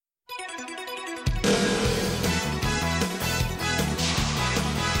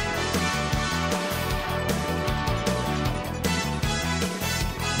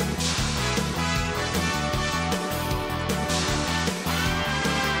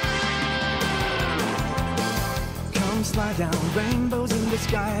Slide down rainbows in the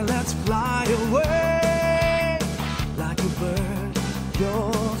sky, let's fly away. Like a bird,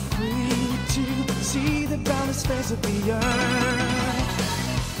 you're free to see the boundless face of the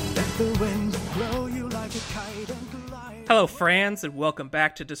earth. Let the wind blow you like a kite and glide. Hello, friends, and welcome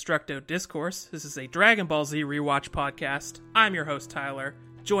back to Destructo Discourse. This is a Dragon Ball Z rewatch podcast. I'm your host, Tyler.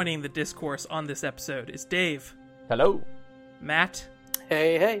 Joining the discourse on this episode is Dave. Hello. Matt.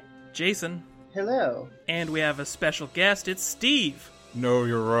 Hey, hey. Jason. Hello. And we have a special guest, it's Steve. No,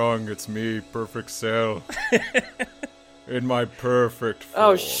 you're wrong. It's me, Perfect Cell. In my perfect form.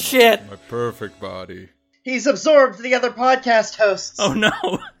 Oh, shit. My perfect body. He's absorbed the other podcast hosts. Oh, no.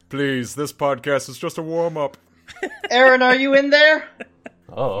 Please, this podcast is just a warm-up. Aaron, are you in there?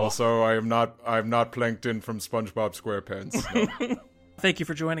 Also, I'm not Plankton from SpongeBob SquarePants. No. Thank you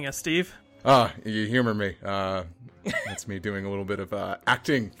for joining us, Steve. You humor me. That's me doing a little bit of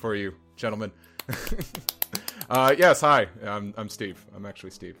acting for you, gentlemen. Yes, hi. I'm Steve. I'm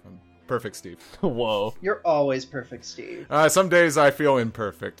actually Steve. I'm Perfect Steve. Whoa. You're always perfect, Steve. Some days I feel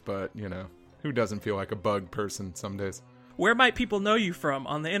imperfect, but, you know, who doesn't feel like a bug person some days? Where might people know you from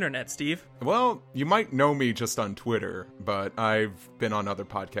on the internet, Steve? Well, you might know me just on Twitter, but I've been on other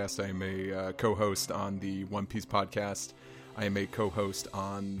podcasts. I'm a co-host on the One Piece podcast. I am a co-host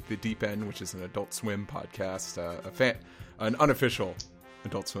on The Deep End, which is an Adult Swim podcast, an unofficial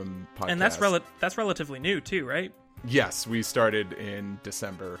Adult Swim podcast. And that's relatively new, too, right? Yes, we started in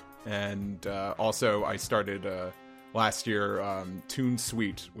December. And also, I started last year Toon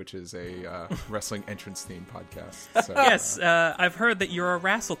Sweet, which is a wrestling entrance theme podcast. So, Yes, I've heard that you're a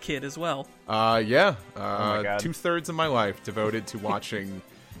wrestle kid as well. Yeah. Oh my God. 2/3 of my life devoted to watching,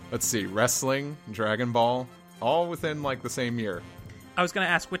 wrestling, Dragon Ball, all within, like, the same year. I was going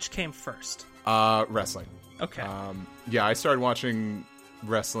to ask, which came first? Wrestling. Okay. Yeah, I started watching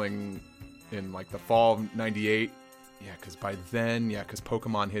wrestling in, like, the fall of 98. Yeah, because by then, because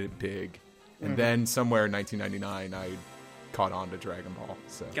Pokemon hit it big. And then somewhere in 1999, I caught on to Dragon Ball.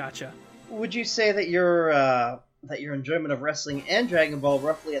 So. Gotcha. Would you say that your enjoyment of wrestling and Dragon Ball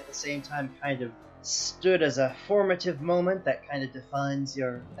roughly at the same time kind of stood as a formative moment that kind of defines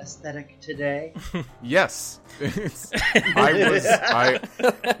your aesthetic today? Yes.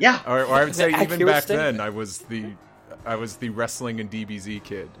 Yeah. Or I would say even Accurate back statement. then, I was the wrestling and DBZ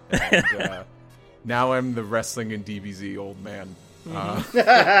kid. And, now I'm the wrestling and DBZ old man.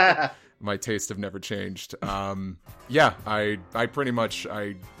 My tastes have never changed. I pretty much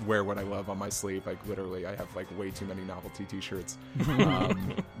I wear what I love on my sleeve. Like literally, I have like way too many novelty T-shirts.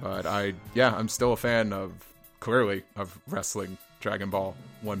 But I'm still a fan of wrestling, Dragon Ball,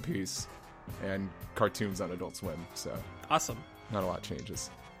 One Piece, and cartoons on Adult Swim. So Awesome. not a lot changes.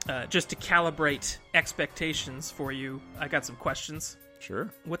 Just to calibrate expectations for you, I got some questions.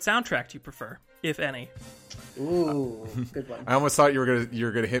 Sure. What soundtrack do you prefer, if any? Ooh, good one. I almost thought you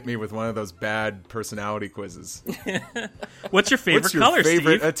were gonna hit me with one of those bad personality quizzes. What's your favorite What's your color,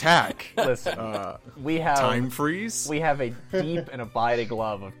 favorite Steve? attack? Listen, we have Time freeze? we have a deep and abiding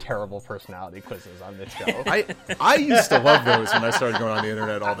love of terrible personality quizzes on this show. I used to love those when I started going on the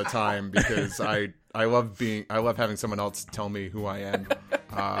internet all the time because I love having someone else tell me who I am.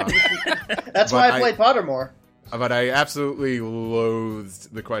 That's why I played Pottermore. But I absolutely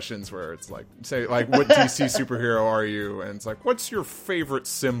loathed the questions where it's like, say, like, what DC superhero are you? And it's like, what's your favorite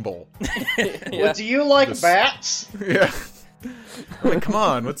symbol? Well, do you like bats? Yeah. Like, come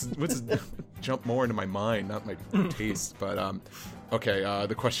on, what's jump more into my mind, not my taste. But okay.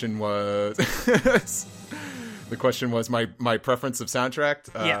 The question was my preference of soundtrack.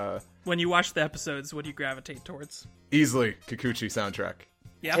 Yeah. When you watch the episodes, what do you gravitate towards? Easily Kikuchi soundtrack.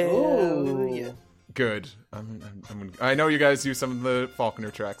 Yeah. Ooh, yeah. Good. I know you guys use some of the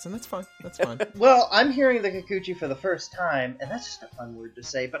Faulconer tracks, and that's fine. That's fine. Well, I'm hearing the Kikuchi for the first time, and that's just a fun word to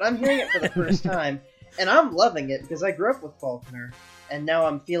say, but I'm hearing it for the first time, and I'm loving it because I grew up with Faulconer, and now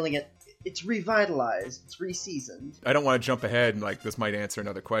I'm feeling it. It's revitalized. It's reseasoned. I don't want to jump ahead, and like this might answer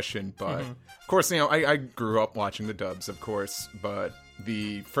another question, but of course, you know, I grew up watching the dubs, of course, but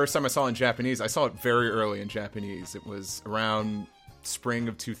the first time I saw it in Japanese, I saw it very early in Japanese. It was around spring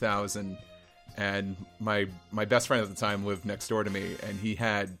of 2000. And my best friend at the time lived next door to me, and he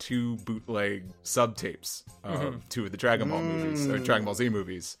had 2 bootleg subtapes of 2 of the Dragon Ball movies, or Dragon Ball Z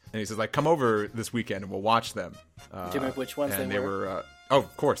movies. And he says, like, come over this weekend and we'll watch them. Do you remember which ones and they were?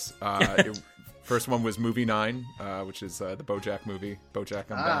 Of course. First one was Movie 9, which is the BoJack movie, BoJack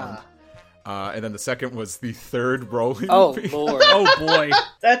Unbound. And then the second was the third Broly Oh movie. lord. Oh boy.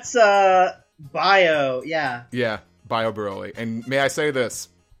 That's Bio. Yeah. Yeah, Bio Broly. And may I say this,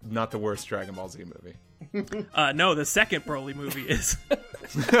 not the worst Dragon Ball Z movie. No, the second Broly movie is.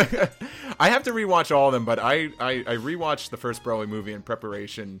 I have to rewatch all of them, but I rewatched the first Broly movie in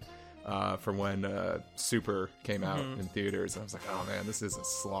preparation for when Super came out in theaters. I was like, oh man, this is a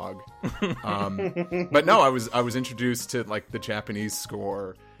slog. But no, I was introduced to like the Japanese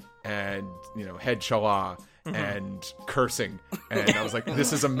score and Head Chala and cursing, and I was like,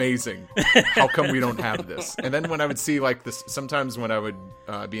 this is amazing. How come we don't have this? And then when I would see like this, sometimes when I would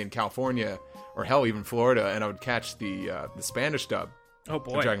be in California or hell even Florida, and I would catch the Spanish dub. Oh Of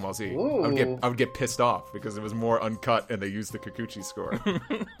boy. Dragon Ball Z. Ooh. I would get pissed off because it was more uncut and they used the Kikuchi score.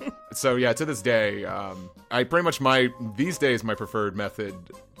 So yeah, to this day, I pretty much these days my preferred method.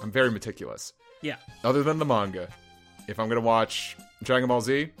 I'm very meticulous. Yeah. Other than the manga, if I'm gonna watch Dragon Ball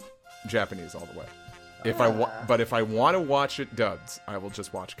Z, Japanese all the way. But if I want to watch it dubbed, I will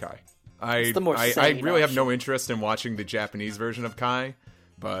just watch Kai. I the more I sane really have option. no interest in watching the Japanese version of Kai,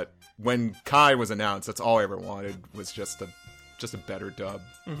 but when Kai was announced, that's all I ever wanted was just a better dub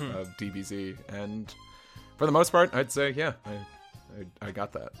of DBZ, and for the most part, I'd say yeah, I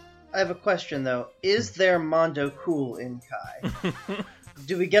got that. I have a question though. Is there Mondo Cool in Kai?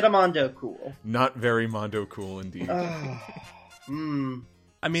 Do we get a Mondo Cool? Not very Mondo cool indeed.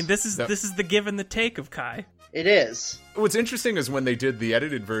 I mean, this is the give and the take of Kai. It is. What's interesting is when they did the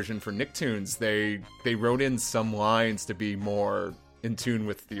edited version for Nicktoons, they wrote in some lines to be more in tune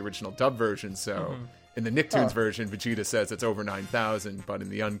with the original dub version. So in the Nicktoons version, Vegeta says it's over 9,000, but in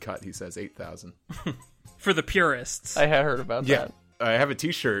the uncut, he says 8,000. For the purists. I had heard about Yeah. that. I have a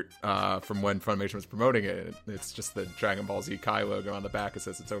T-shirt from when Funimation was promoting it. It's just the Dragon Ball Z Kai logo on the back. It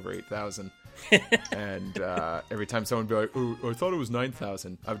says it's over 8,000. And every time someone would be like, "Oh, I thought it was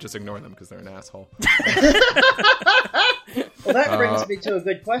 9,000," I would just ignore them because they're an asshole. Well, that brings me to a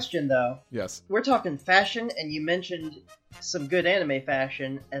good question though. Yes. We're talking fashion, and you mentioned some good anime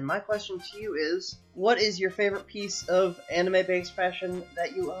fashion, and my question to you is, what is your favorite piece of anime-based fashion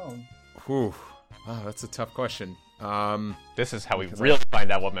that you own? Whew. Wow, that's a tough question. This is how we really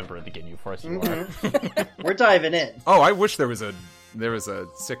find out what member of the Ginyu Force you are. We're diving in. Oh, I wish there was a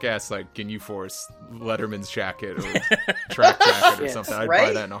sick ass like Ginyu Force Letterman's jacket or track jacket or Yes. something. I'd buy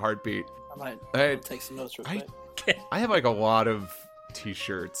Right? that in a heartbeat. I might I- take some notes real quick. I have like a lot of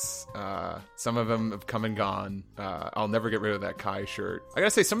T-shirts. Some of them have come and gone. I'll never get rid of that Kai shirt. I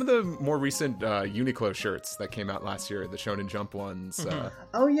gotta say, some of the more recent Uniqlo shirts that came out last year, the Shonen Jump ones,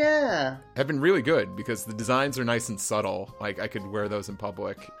 Oh yeah. have been really good because the designs are nice and subtle. Like I could wear those in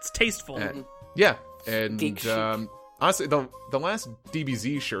public. It's tasteful. Yeah, and Geek chic. honestly, the last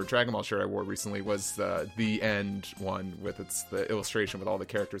DBZ shirt, Dragon Ball shirt I wore recently was the end one with the illustration with all the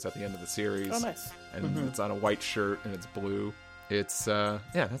characters at the end of the series. Oh, nice. And it's on a white shirt and it's blue. It's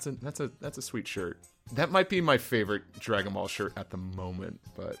that's a sweet shirt. That might be my favorite Dragon Ball shirt at the moment,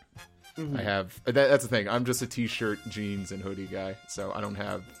 but I have that's the thing. I'm just a t-shirt, jeans, and hoodie guy, so I don't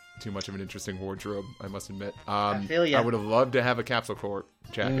have too much of an interesting wardrobe, I must admit. I feel ya. I would have loved to have a Capsule Corp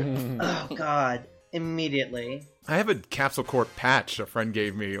jacket. Oh god. Immediately. I have a Capsule Corp patch a friend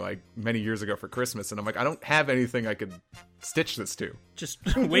gave me like many years ago for Christmas, and I'm like, I don't have anything I could stitch this to. Just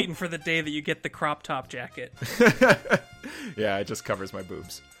waiting for the day that you get the crop top jacket. Yeah, it just covers my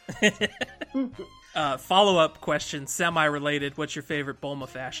boobs. Follow-up question, semi-related. What's your favorite Bulma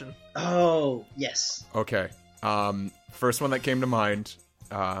fashion? Oh, yes. Okay. First one that came to mind.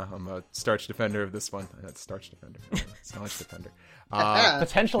 I'm a starch defender of this one. That's starch defender. Starch defender.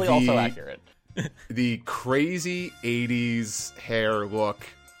 Potentially The- also accurate. The crazy 80s hair look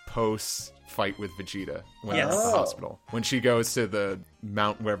post fight with Vegeta when Yes. they're at the Oh. hospital. When she goes to the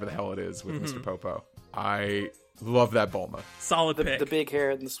mount, wherever the hell it is, with Mr. Popo. I love that Bulma. Solid pick. The big hair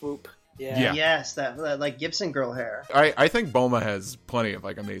and the swoop. Yeah. Yeah. Yes, that like Gibson girl hair. I think Bulma has plenty of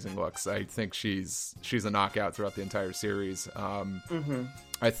like amazing looks. I think she's a knockout throughout the entire series.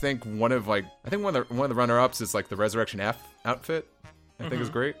 I think one of the runner-ups is like the Resurrection F outfit. I think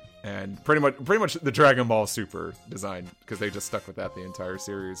is great, and pretty much the Dragon Ball Super design because they just stuck with that the entire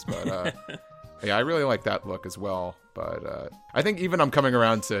series. But yeah, I really like that look as well. But I think even I'm coming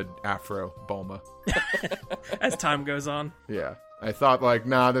around to Afro Bulma. As time goes on. Yeah, I thought like,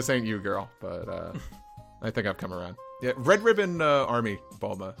 nah, this ain't you, girl. But I think I've come around. Yeah, Red Ribbon Army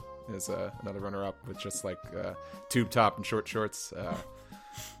Bulma is another runner-up with just like tube top and short shorts.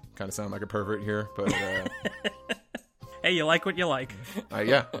 Kind of sound like a pervert here, but Hey, you like what you like.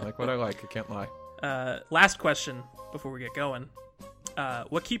 yeah, I like what I like. I can't lie. Last question before we get going.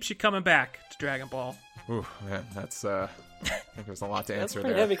 What keeps you coming back to Dragon Ball? Ooh, man, that's I think there's a lot to That's a answer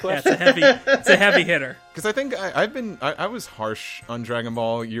pretty there. heavy Yeah, question. it's a heavy hitter. Because I think I was harsh on Dragon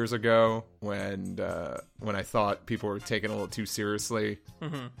Ball years ago when I thought people were taking it a little too seriously.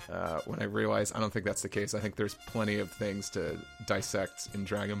 When I realized I don't think that's the case. I think there's plenty of things to dissect in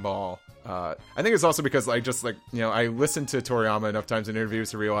Dragon Ball. I think it's also because I listened to Toriyama enough times in interviews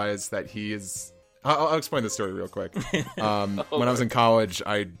to realize that he is. I'll explain the story real quick. When I was in college,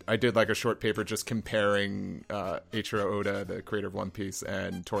 I did like a short paper just comparing Eiichiro Oda, the creator of One Piece,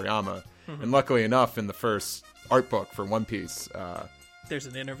 and Toriyama. And luckily enough, in the first art book for One Piece, There's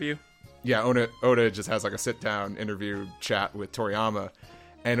an interview. yeah, Oda just has like a sit-down interview chat with Toriyama.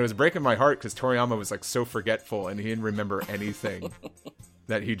 And it was breaking my heart because Toriyama was like so forgetful and he didn't remember anything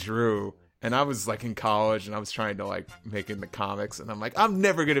that he drew. And I was like in college and I was trying to like make in the comics and I'm like, I'm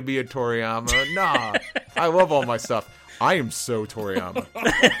never going to be a Toriyama. Nah, I love all my stuff. I am so Toriyama.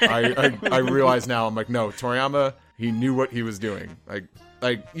 I realize now, I'm like, no, Toriyama, he knew what he was doing. We're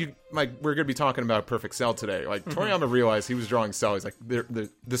going to be talking about Perfect Cell today. Like Toriyama realized he was drawing Cell. He's like,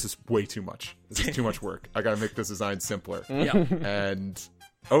 this is way too much. This is too much work. I got to make this design simpler. Yeah. And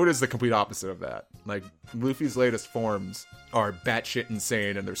Oda's the complete opposite of that. Like, Luffy's latest forms are batshit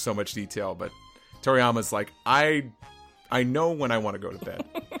insane and there's so much detail, but Toriyama's like, I know when I want to go to bed.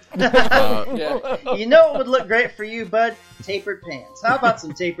 Yeah. You know what would look great for you, bud? Tapered pants. How about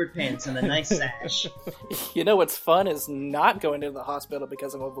some tapered pants and a nice sash? You know what's fun is not going to the hospital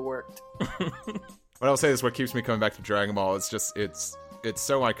because I'm overworked. What I'll say is what keeps me coming back to Dragon Ball. It's just, it's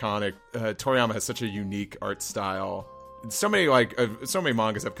so iconic. Toriyama has such a unique art style. So many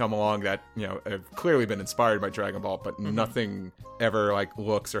mangas have come along that, you know, have clearly been inspired by Dragon Ball, but nothing ever like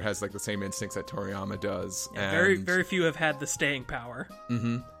looks or has like the same instincts that Toriyama does. Yeah, And, very few have had the staying power.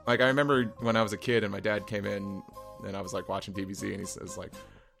 like, I remember when I was a kid and my dad came in and I was like watching DBZ and he says like,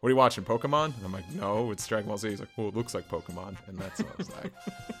 "What are you watching, Pokemon?" And I'm like, "No, it's Dragon Ball Z." He's like, "Well, it looks like Pokemon," and that's what I was like,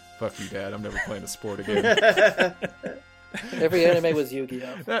 "Fuck you, Dad! I'm never playing a sport again." Every anime was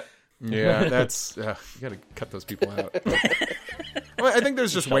Yu-Gi-Oh. Yeah, that's you gotta cut those people out. Well, I think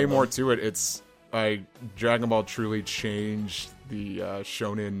there's just way more to it. It's like Dragon Ball truly changed the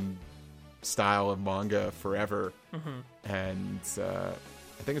shonen style of manga forever, and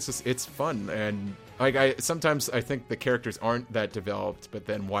I think it's fun and like sometimes I think the characters aren't that developed, but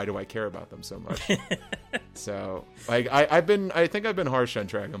then why do I care about them so much? So like I think I've been harsh on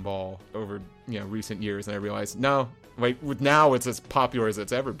Dragon Ball over recent years, and I realized no. Like now it's as popular as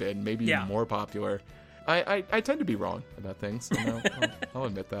it's ever been, maybe even more popular. I tend to be wrong about things. I'll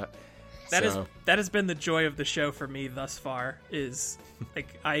admit that. That has been the joy of the show for me thus far. Is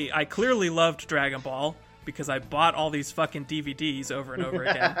like I clearly loved Dragon Ball because I bought all these fucking DVDs over and over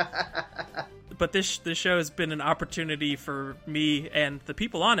again. But this show has been an opportunity for me and the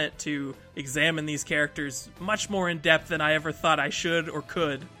people on it to examine these characters much more in depth than I ever thought I should or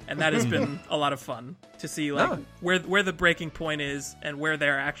could, and that has been a lot of fun to see like where the breaking point is and where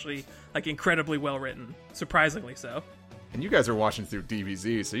they're actually like incredibly well written, surprisingly so. And you guys are watching through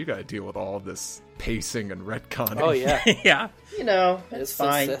DBZ, so you got to deal with all this pacing and retconning. Oh yeah, Yeah. You know, it's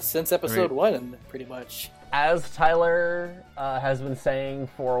fine. Since episode 1, pretty much. As Tyler has been saying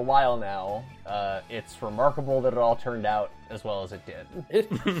for a while now, it's remarkable that it all turned out as well as it did.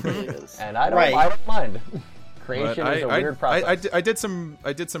 It really is. And I Right. don't mind. Creation But is a weird process. I did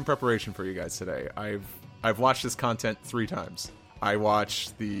some preparation for you guys today. I've watched this content 3 times. I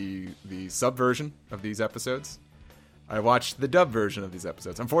watched the sub version of these episodes. I watched the dub version of these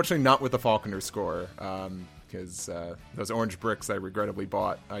episodes. Unfortunately, not with the Falconer score, because those orange bricks I regrettably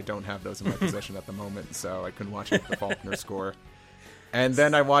bought, I don't have those in my possession at the moment, so I couldn't watch it with the Falconer score. And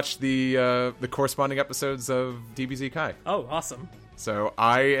then I watched the corresponding episodes of DBZ Kai. Oh, awesome. So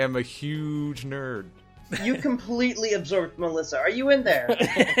I am a huge nerd. You completely absorbed Melissa. Are you in there?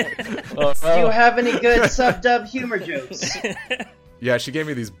 Oh, Do you have any good sub-dub humor jokes? Yeah, she gave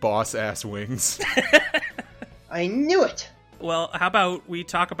me these boss-ass wings. I knew it! Well, how about we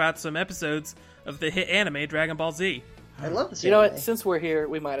talk about some episodes of the hit anime Dragon Ball Z? I love this You know anime. what? Since we're here,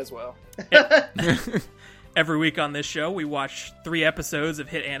 we might as well. Every week on this show, we watch 3 episodes of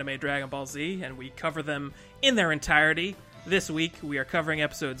hit anime Dragon Ball Z, and we cover them in their entirety. This week, we are covering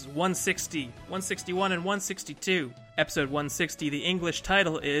episodes 160, 161, and 162. Episode 160, the English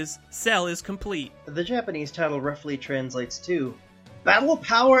title is Cell is Complete. The Japanese title roughly translates to Battle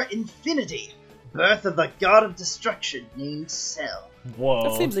Power Infinity, Birth of the God of Destruction named Cell. Whoa.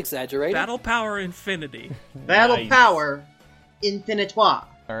 That seems exaggerated. Battle Power Infinity. Battle Nice. Power Infinitoire.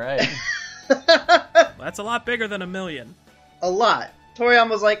 All right. That's a lot bigger than a million. A lot.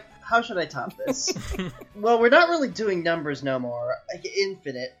 Toriyama was like, how should I top this? Well, we're not really doing numbers no more.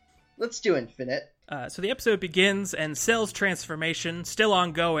 Infinite. Let's do infinite. So the episode begins, and Cell's transformation, still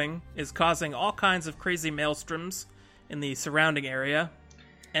ongoing, is causing all kinds of crazy maelstroms in the surrounding area.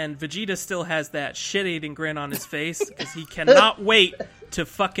 And Vegeta still has that shit-eating grin on his face, because he cannot wait to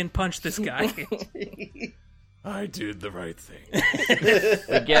fucking punch this guy. I did the right thing.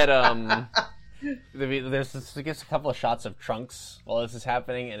 We get there's a couple of shots of Trunks while this is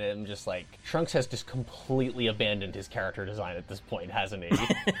happening, and I'm just like, Trunks has just completely abandoned his character design at this point, hasn't he?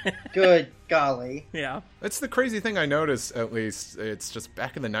 Good golly. Yeah. That's the crazy thing I noticed, at least. It's just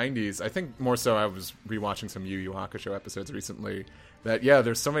back in the 90s. I think more so I was rewatching some Yu Yu Hakusho episodes recently, that, yeah,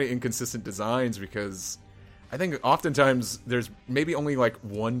 there's so many inconsistent designs, because I think oftentimes there's maybe only, like,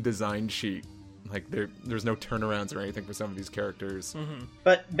 one design sheet. Like, there's no turnarounds or anything for some of these characters. Mm-hmm.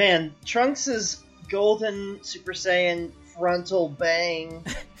 But, man, Trunks' golden Super Saiyan frontal bang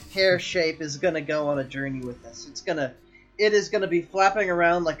hair shape is gonna go on a journey with us. It is gonna be flapping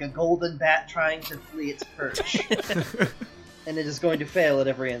around like a golden bat trying to flee its perch. And it is going to fail at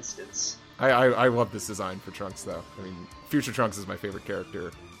every instance. I love this design for Trunks, though. I mean, Future Trunks is my favorite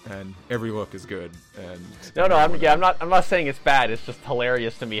character, and every look is good. And I'm not saying it's bad. It's just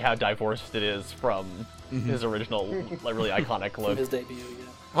hilarious to me how divorced it is from his original, like, really iconic look. His debut, yeah.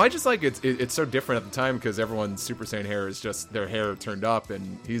 Well, I just like it's so different at the time, because everyone's Super Saiyan hair is just their hair turned up,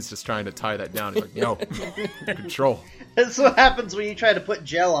 and he's just trying to tie that down. He's like, no, control. That's what happens when you try to put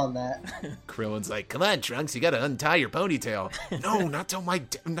gel on that. Krillin's like, come on, Trunks, you gotta untie your ponytail. No,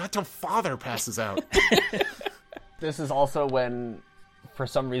 not till father passes out. This is also when, for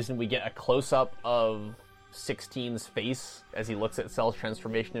some reason, we get a close-up of 16's face as he looks at Cell's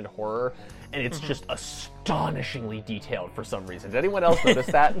transformation into horror, and it's just astonishingly detailed for some reason. Did anyone else notice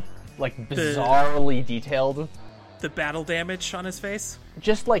that? Like, bizarrely detailed? The battle damage on his face?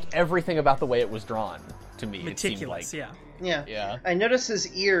 Just, like, everything about the way it was drawn, to me. Meticulous, it seemed like. yeah. Yeah. I notice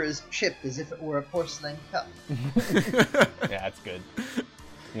his ear is chipped as if it were a porcelain cup. Yeah, it's good.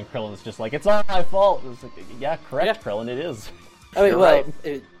 And Krillin's just like, it's all my fault. It's like, yeah, correct, Yeah. Krillin, it is. I mean, You're well,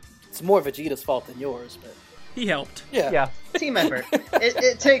 right. it's more Vegeta's fault than yours, but He helped. yeah. Yeah. Team effort.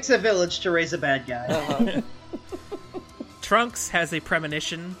 It takes a village to raise a bad guy. Trunks has a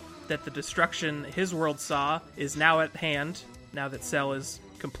premonition that the destruction his world saw is now at hand, now that Cell is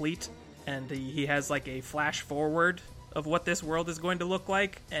complete, and he has like a flash forward of what this world is going to look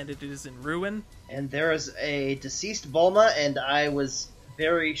like, and it is in ruin. And there is a deceased Bulma, and I was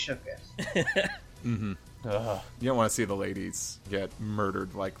very shooketh. You don't want to see the ladies get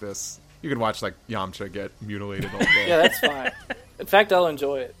murdered like this. You could watch, like, Yamcha get mutilated all day. Yeah, that's fine. In fact, I'll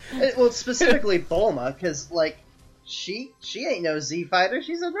enjoy it. Well, specifically Bulma, because, like, she ain't no Z fighter,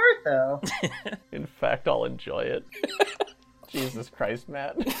 she's a nerd, though. In fact, I'll enjoy it. Jesus Christ,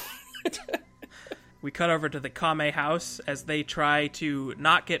 Matt. We cut over to the Kame house as they try to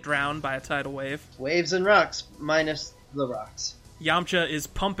not get drowned by a tidal wave. Waves and rocks, minus the rocks. Yamcha is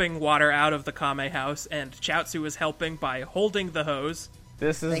pumping water out of the Kame house, and Chaozu is helping by holding the hose.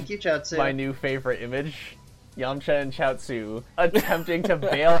 This is Thank you, Chaozu. my new favorite image. Yamcha and Chaozu attempting to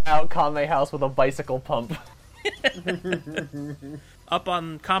bail out Kame House with a bicycle pump. Up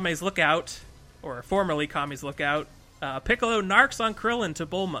on Kame's lookout, or formerly Kame's lookout, Piccolo narcs on Krillin to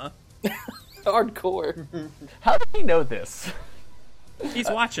Bulma. Hardcore. How did he know this? He's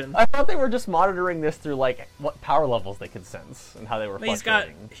watching. I thought they were just monitoring this through, like, what power levels they could sense and how they were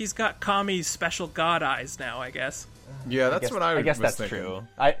fluctuating. He's got Kame's special god eyes now, I guess. Yeah, that's what I guess was that's thinking. true.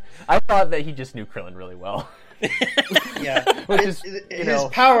 I thought that he just knew Krillin really well. Yeah. Which is, His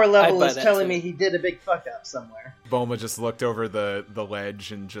power level I'd buy is that telling too. me he did a big fuck up somewhere. Bulma just looked over the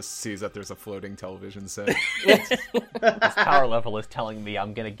ledge and just sees that there's a floating television set. his power level is telling me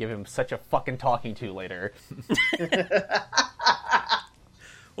I'm gonna give him such a fucking talking to later.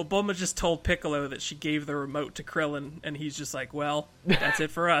 Well, Bulma just told Piccolo that she gave the remote to Krillin, and he's just like, well, that's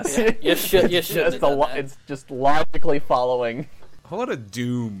it for us. You should It's have just, done that. it's just logically following. A whole lot of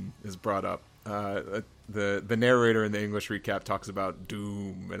doom is brought up. The narrator in the English recap talks about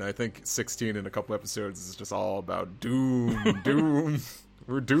doom, and I think 16 in a couple episodes is just all about doom, doom.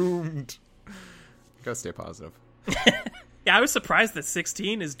 We're doomed. Gotta stay positive. Yeah, I was surprised that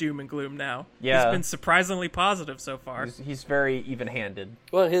 16 is doom and gloom now. Yeah. He's been surprisingly positive so far. He's very even-handed.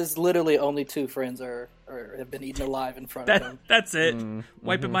 Well, his literally only two friends have been eaten alive in front of him. That's it.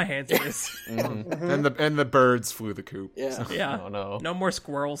 Wiping my hands of this. And the birds flew the coop. Yeah. Yeah. Oh, no. No more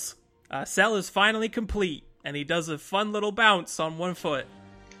squirrels. Cell is finally complete, and he does a fun little bounce on one foot.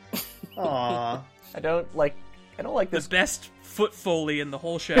 Aww. I don't like The this. best foot foley in the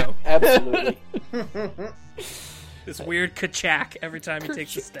whole show. Absolutely. This weird kachak every time he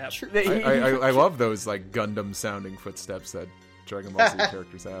takes a step. I love those like Gundam sounding footsteps that Dragon Ball Z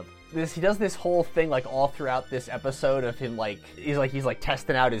characters have. He does this whole thing like all throughout this episode of him he's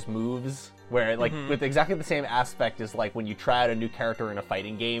testing out his moves, where with exactly the same aspect as like when you try out a new character in a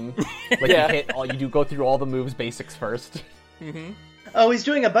fighting game. You go through all the moves basics first. Oh, he's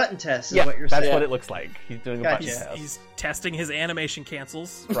doing a button test, is what you're that's saying. what it looks like. He's doing a button test. He's testing his animation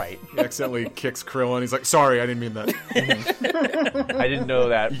cancels. Right. He accidentally kicks Krillin. He's like, sorry, I didn't mean that. I didn't know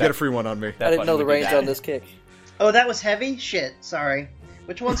that. You get a free one on me. I didn't know the range on this kick. Oh, that was heavy? Shit, sorry.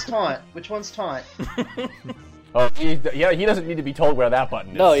 Which one's taunt? Which one's taunt? Oh, he doesn't need to be told where that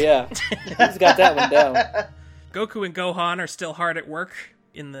button is. No, yeah. He's got that one down. Goku and Gohan are still hard at work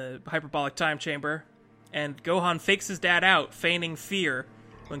in the hyperbolic time chamber, and Gohan fakes his dad out, feigning fear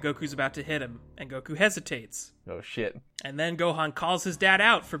when Goku's about to hit him, and Goku hesitates. Oh, shit. And then Gohan calls his dad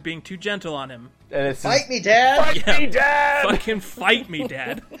out for being too gentle on him. And it's Fight me, Dad! Fight me, Dad! Fucking fight me,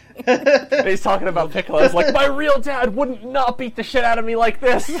 Dad. And he's talking about Piccolo. It's like, my real dad wouldn't not beat the shit out of me like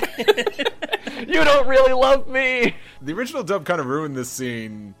this. You don't really love me. The original dub kind of ruined this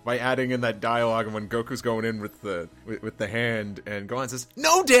scene by adding in that dialogue, and when Goku's going in with the hand, and Gohan says,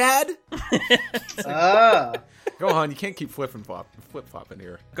 "No, Dad." Gohan, you can't keep flip flopping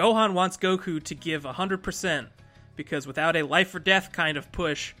here. Gohan wants Goku to give 100%, because without a life or death kind of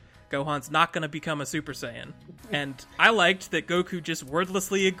push, Gohan's not going to become a Super Saiyan. And I liked that Goku just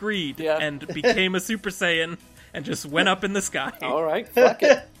wordlessly agreed and became a Super Saiyan and just went up in the sky. All right, fuck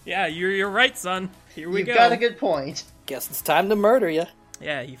it. Yeah, you're right, son. Here we go. You've got a good point. Guess it's time to murder you.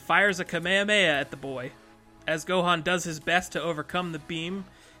 Yeah, he fires a Kamehameha at the boy. As Gohan does his best to overcome the beam,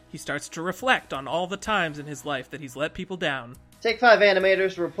 he starts to reflect on all the times in his life that he's let people down. Take 5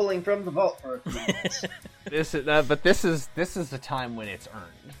 animators. We're pulling from the vault for a few minutes. This is the time when it's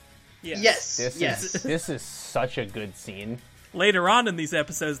earned. Yes. This is such a good scene. Later on in these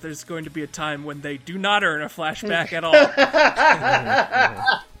episodes, there's going to be a time when they do not earn a flashback at all.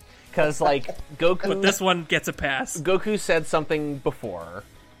 Because, like, Goku... But this one gets a pass. Goku said something before,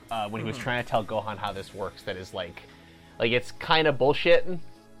 when he was trying to tell Gohan how this works, that is, like it's kind of bullshit,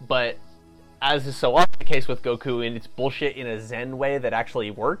 but as is so often the case with Goku, and it's bullshit in a Zen way that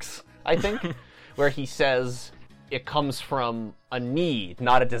actually works, I think, where he says it comes from a need,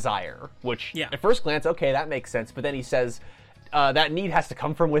 not a desire, which, at first glance, okay, that makes sense, but then he says... that need has to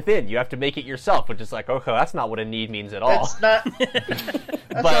come from within. You have to make it yourself, which is like, okay, that's not what a need means at all. That's not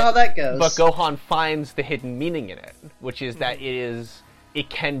how that goes. But Gohan finds the hidden meaning in it, which is that it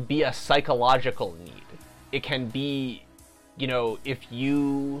can be a psychological need. It can be, if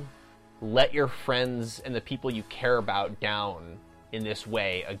you let your friends and the people you care about down in this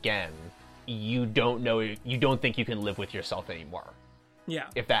way again, you don't think you can live with yourself anymore. Yeah.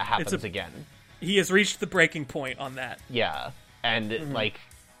 If that happens again. He has reached the breaking point on that. Yeah. And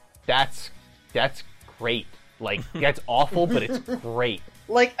that's great. Like, that's awful, but it's great.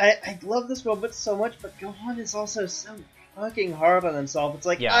 Like, I love this moment so much, but Gohan is also so fucking hard on himself. It's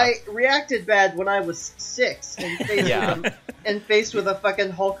like, I reacted bad when I was 6 and faced with a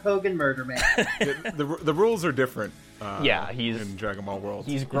fucking Hulk Hogan murder man. The rules are different. He's in Dragon Ball World.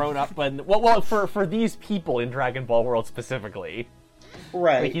 He's grown up, but well, for these people in Dragon Ball World specifically.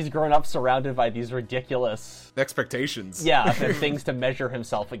 Right. Like, he's grown up surrounded by these ridiculous expectations. Yeah, they're things to measure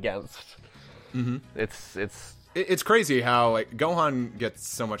himself against. Mm-hmm. It's crazy how like Gohan gets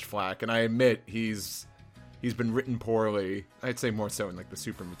so much flack, and I admit he's been written poorly. I'd say more so in like the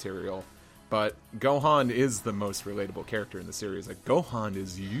Super material, but Gohan is the most relatable character in the series. Like, Gohan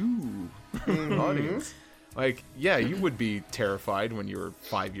is you, audience. Like, yeah, you would be terrified when you were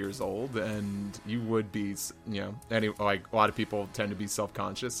 5 years old, and you would be, like a lot of people tend to be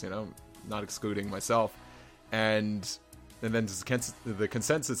self-conscious, not excluding myself. And then the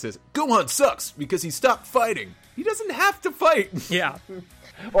consensus is, Gohan sucks because he stopped fighting. He doesn't have to fight. Yeah.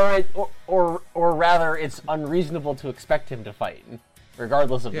 or rather, it's unreasonable to expect him to fight,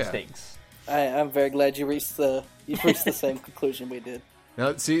 regardless of the stakes. I'm very glad you reached the same conclusion we did.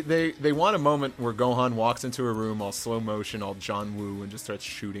 Now, see, they want a moment where Gohan walks into a room all slow motion, all John Woo, and just starts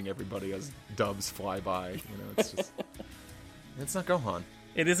shooting everybody as dubs fly by. It's just... it's not Gohan.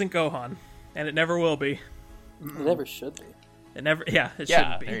 It isn't Gohan, and it never will be. It never should be. It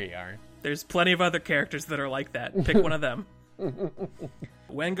shouldn't be. There you are. There's plenty of other characters that are like that. Pick one of them.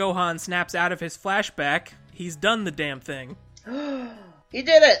 When Gohan snaps out of his flashback, he's done the damn thing. He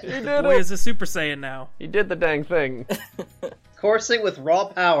did it! The boy is a Super Saiyan now. He did the dang thing. Coursing with raw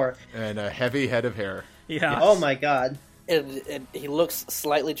power. And a heavy head of hair. Yeah. Oh my god. And he looks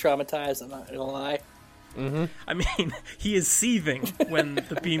slightly traumatized, I'm not gonna lie. I mean, he is seething when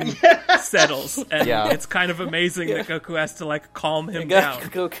the beam settles, and it's kind of amazing that Goku has to like calm him down.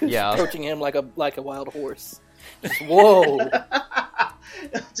 Goku's approaching him like a wild horse. Just, whoa!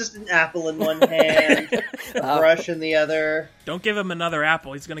 Just an apple in one hand, a brush in the other. Don't give him another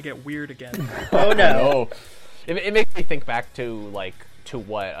apple; he's gonna get weird again. Oh no! It makes me think back to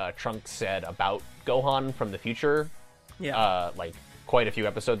what Trunks said about Gohan from the future. Yeah. Like quite a few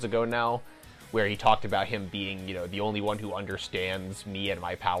episodes ago now, where he talked about him being, the only one who understands me and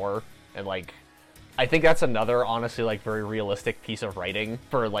my power, and like, I think that's another, honestly, like, very realistic piece of writing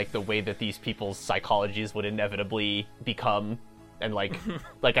for like the way that these people's psychologies would inevitably become, and like,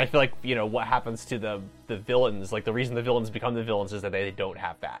 I feel like what happens to the villains, like the reason the villains become the villains is that they don't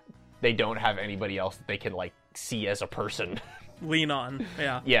have that. They don't have anybody else that they can like see as a person. Lean on,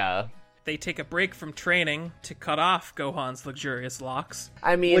 yeah. Yeah. They take a break from training to cut off Gohan's luxurious locks.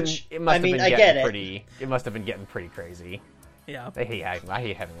 I mean, it must have been getting pretty crazy. Yeah. I hate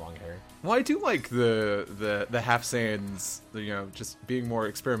having long hair. Well, I do like the half Saiyans, just being more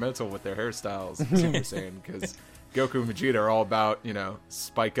experimental with their hairstyles in Super Saiyan, because Goku and Vegeta are all about,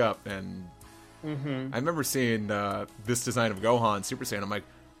 spike up, and I remember seeing this design of Gohan Super Saiyan. I'm like,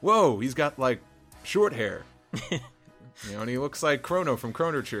 whoa, he's got like short hair. And he looks like Chrono from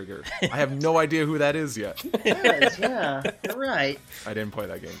Chrono Trigger. I have no idea who that is yet. Yeah, you're right. I didn't play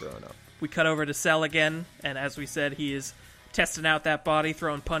that game growing up. We cut over to Cell again, and as we said, he is testing out that body,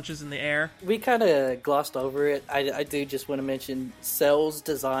 throwing punches in the air. We kind of glossed over it. I do just want to mention Cell's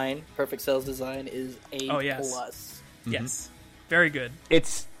design, Perfect Cell's design, is A+. Yes. Yes. Very good.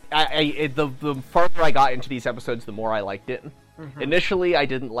 It's the farther I got into these episodes, the more I liked it. Initially, I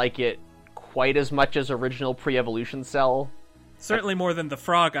didn't like it quite as much as original pre-evolution Cell. Certainly more than the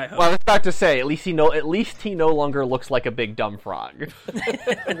frog, I hope. Well, I was about to say, at least he no longer looks like a big dumb frog.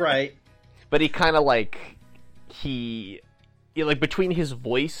 Right. But he kind of like between his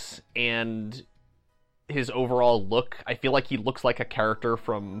voice and his overall look, I feel like he looks like a character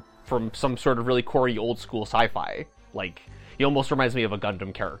from some sort of really corny old school sci-fi. Like, he almost reminds me of a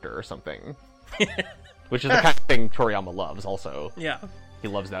Gundam character or something. Which is the kind of thing Toriyama loves also. Yeah. He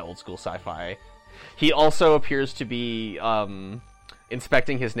loves that old school sci-fi. He also appears to be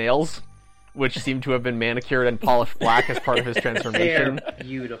inspecting his nails, which seem to have been manicured and polished black as part of his transformation. They're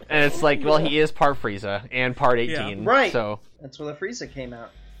beautiful. And it's like, well, he is part Frieza and part 18. Yeah. Right. So That's where the Frieza came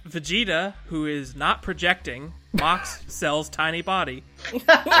out. Vegeta, who is not projecting, mocks Cell's tiny body.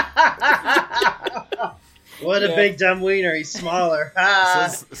 What a big dumb wiener. He's smaller.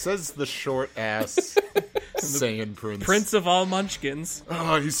 Says the short-ass Saiyan Prince. Prince of all munchkins.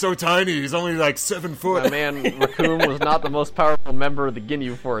 Oh, he's so tiny. He's only like 7 foot. my man Raccoon was not the most powerful member of the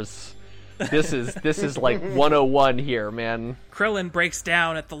Ginyu Force. This is like 101 here, man. Krillin breaks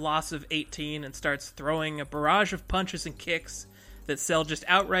down at the loss of 18 and starts throwing a barrage of punches and kicks that Cell just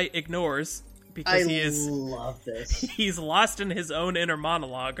outright ignores because love this. He's lost in his own inner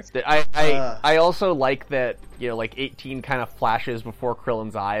monologue. I also like that, like 18 kind of flashes before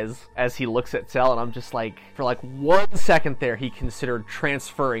Krillin's eyes as he looks at Cell, and I'm just like, for like 1 second there, he considered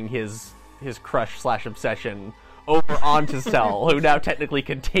transferring his crush/obsession over onto Cell, who now technically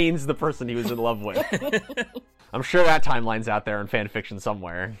contains the person he was in love with. I'm sure that timeline's out there in fanfiction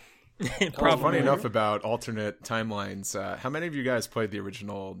somewhere. Probably. Funny enough about alternate timelines, how many of you guys played the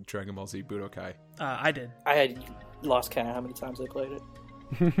original Dragon Ball Z Budokai? I did. I had lost count of how many times I played it.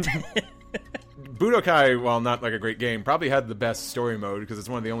 Budokai, while not like a great game, probably had the best story mode because it's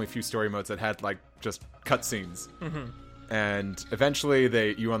one of the only few story modes that had like just cutscenes. And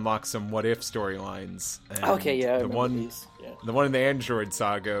eventually, you unlock some what if storylines. Okay, yeah, I the remember one, these. Yeah. the one in the Android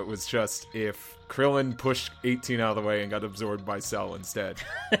saga was just if Krillin pushed 18 out of the way and got absorbed by Cell instead.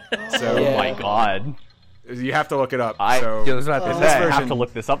 So, Oh my god. You have to look it up. I was about to say, I have version- to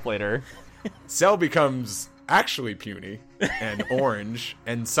look this up later. Cell becomes actually puny and orange,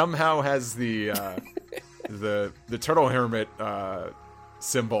 and somehow has the turtle hermit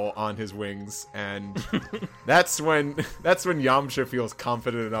symbol on his wings, and that's when Yamcha feels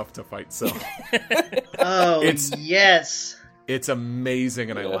confident enough to fight Cell. Oh, yes. It's amazing,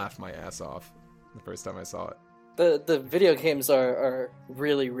 and I laughed my ass off the first time I saw it. The video games are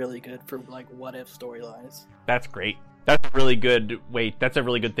really, really good for like what if storylines. That's great. That's a really good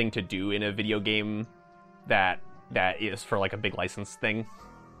thing to do in a video game that is for like a big license thing.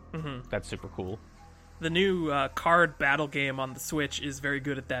 That's super cool. The new card battle game on the Switch is very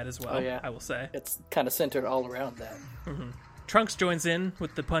good at that as well, Oh, yeah. I will say. It's kind of centered all around that. Trunks joins in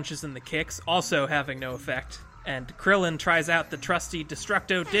with the punches and the kicks, also having no effect. And Krillin tries out the trusty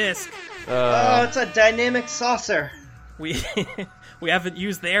Destructo Disc. Oh, it's a dynamic saucer. We We haven't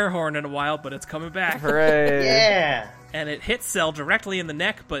used the air horn in a while, but it's coming back. Hooray! Yeah. And it hits Cell directly in the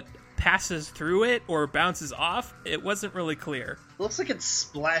neck, but passes through it or bounces off. It wasn't really clear. Looks like it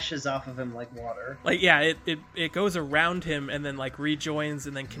splashes off of him like water. Like, yeah, it goes around him and then, like, rejoins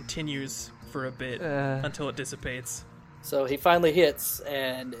and then continues for a bit until it dissipates. So he finally hits,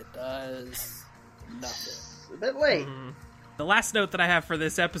 and it does nothing. A bit late. The last note that I have for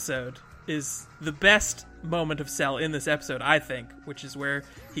this episode is the best moment of Cell in this episode, I think, which is where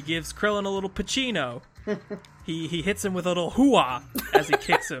he gives Krillin a little Pacino. He hits him with a little hoo-ah as he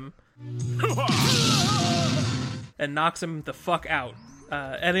kicks him. And knocks him the fuck out.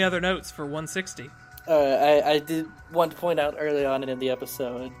 Any other notes for 160? I did want to point out early on in the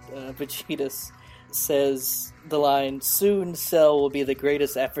episode, Vegeta says the line, "Soon Cell will be the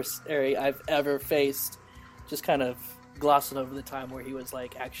greatest adversary I've ever faced," just kind of glossing over the time where he was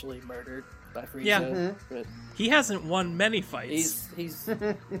like actually murdered by Frieza. Yeah. But He hasn't won many fights. he's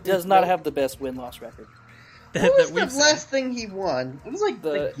does not have the best win-loss record. What was we've the seen. last thing he won? It was like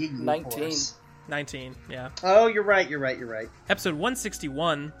The Ginyu 19. Force. 19, yeah. Oh, you're right. Episode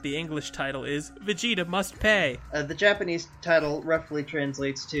 161, the English title is Vegeta Must Pay. The Japanese title roughly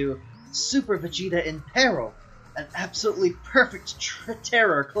translates to Super Vegeta in Peril. An absolutely perfect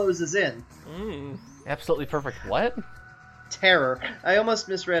terror closes in. Absolutely perfect. What? Terror. I almost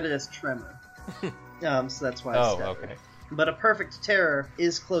misread it as tremor. So that's why I Oh, said okay. it. But a perfect terror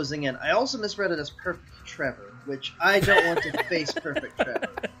is closing in. I also misread it as perfect Trevor, which I don't want to face perfect Trevor.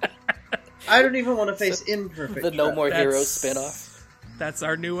 I don't even want to face imperfect The No Trevor. More Heroes That's- spinoff. That's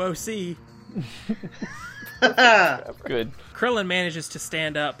our new OC. Good. Krillin manages to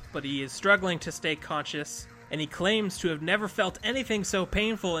stand up, but he is struggling to stay conscious, and he claims to have never felt anything so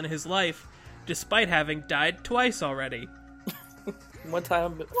painful in his life, despite having died twice already. One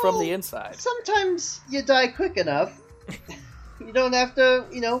time from the inside. Sometimes you die quick enough. You don't have to,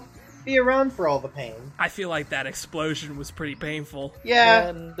 be around for all the pain. I feel like that explosion was pretty painful. Yeah,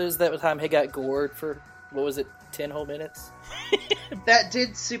 And there's that time he got gored for, what was it, 10 whole minutes? that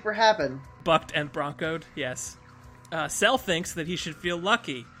did super happen. Bucked and broncoed, yes. Cell thinks that he should feel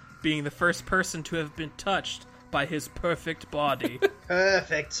lucky, being the first person to have been touched by his perfect body.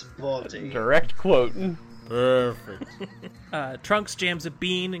 Perfect body. Direct quote. Perfect. Trunks jams a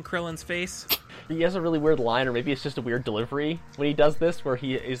bean in Krillin's face. He has a really weird line, or maybe it's just a weird delivery when he does this, where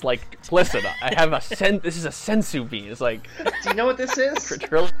he is like, "Listen, I have this is a sensu bean." It's like, Do you know what this is?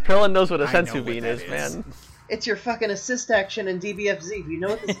 Krillin knows what a I know sensu what bean that is, is. man. It's your fucking assist action in DBFZ. Do you know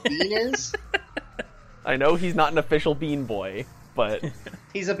what this bean is? I know he's not an official bean boy, but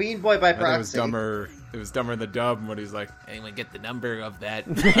He's a bean boy by I thought proxy. it was dumber. It was dumber in the dub when he's like, "Anyone get the number of that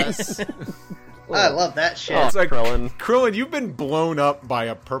bus?" I love that shit. oh, It's like Krillin, Krillin, you've been blown up by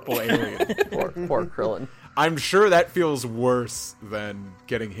a purple alien. poor Krillin. I'm sure that feels worse than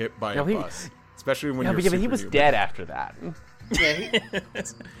getting hit by No, a he- bus, especially when Yeah, you're but he was superhuman. dead after that. Yeah,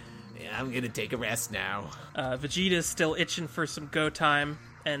 Yeah, I'm gonna take a rest now. Vegeta's still itching for some go time,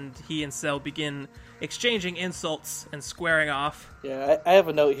 and he and Cell begin exchanging insults and squaring off. Yeah, I have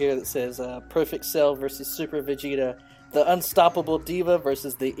a note here that says Perfect Cell versus Super Vegeta, the unstoppable diva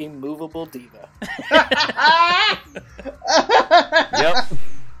versus the immovable diva.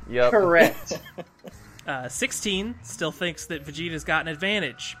 Yep. correct. 16 still thinks that Vegeta's got an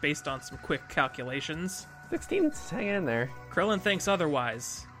advantage based on some quick calculations. 16's hanging in there. Krillin thinks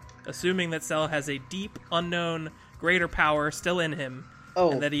otherwise, assuming that Cell has a deep, unknown, greater power still in him,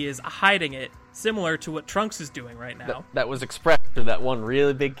 Oh. and that he is hiding it, similar to what Trunks is doing right now. That was expressed through that one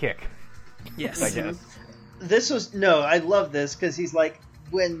really big kick, Yes. I guess. I love this because he's like,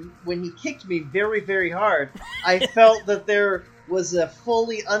 when he kicked me very, very hard, I felt that there was a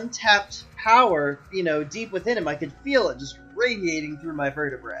fully untapped power, deep within him. I could feel it just radiating through my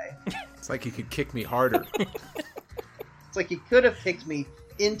vertebrae. It's like he could kick me harder. It's like he could have kicked me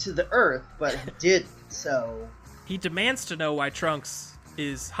into the earth, but he didn't, so... He demands to know why Trunks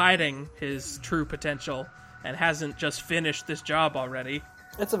is hiding his true potential and hasn't just finished this job already.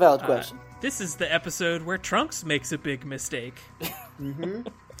 That's a valid question. This is the episode where Trunks makes a big mistake.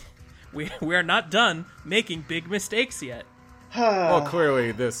 We are not done making big mistakes yet. Well,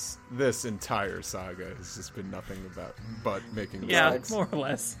 clearly this entire saga has just been nothing but making Yeah, mistakes. more or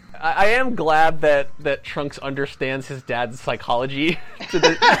less. I am glad that Trunks understands his dad's psychology to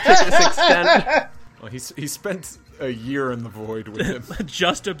this extent. Well, he spent a year in the void with him.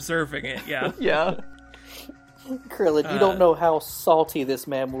 Just observing it, yeah. Yeah. Krillin, you don't know how salty this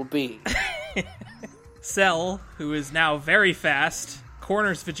man will be. Cell, who is now very fast,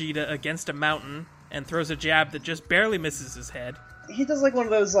 corners Vegeta against a mountain and throws a jab that just barely misses his head. he does like one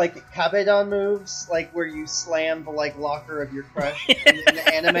of those like Kabedon moves, like where you slam the like locker of your crush in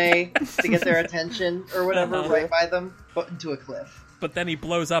the anime to get their attention or whatever, right by them, but into a cliff. But then he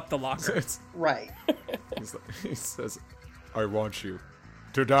blows up the locker. Right. He says, "I want you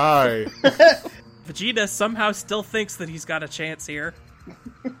to die." Vegeta somehow still thinks that he's got a chance here.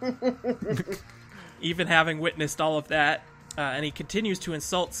 Even having witnessed all of that, and he continues to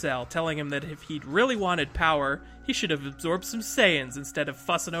insult Cell, telling him that if he'd really wanted power, he should have absorbed some Saiyans instead of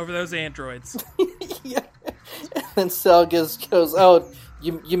fussing over those androids. Yeah. And then Cell goes, "Oh,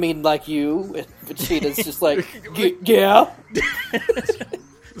 you mean like you?" And Vegeta's just like, "Yeah."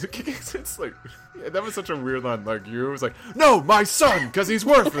 It's like, yeah, that was such a weird line. Like, you was like, "No, my son, because he's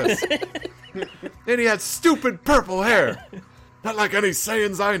worthless." And he had stupid purple hair. Not like any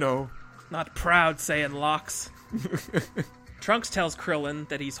Saiyans I know. Not proud Saiyan locks. Trunks tells Krillin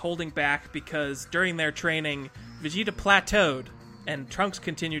that he's holding back because during their training, Vegeta plateaued, and Trunks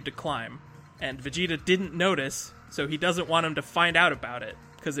continued to climb. And Vegeta didn't notice, so he doesn't want him to find out about it,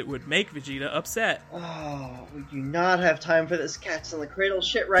 because it would make Vegeta upset. Oh, we do not have time for this cats in the cradle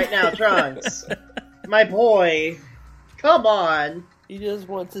shit right now, Trunks. My boy. Come on. He just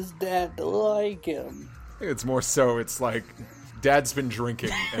wants his dad to like him. I think it's more so, it's like, Dad's been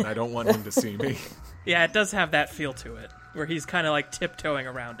drinking, and I don't want him to see me. Yeah, it does have that feel to it, where he's kind of like tiptoeing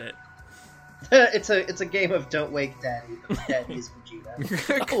around it. It's a game of Don't Wake Daddy. Daddy's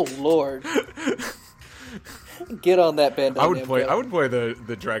Vegeta. Oh, Lord. Get on that Bandai I would Namco. play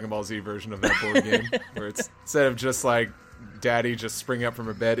the Dragon Ball Z version of that board game, where it's instead of just like Daddy just springing up from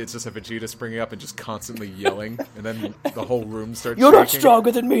her bed, it's just a Vegeta springing up and just constantly yelling, and then the whole room starts You're not shaking.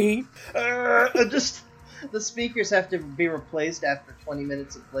 stronger than me. Just the speakers have to be replaced after 20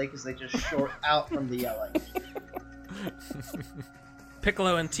 minutes of play because they just short out from the yelling.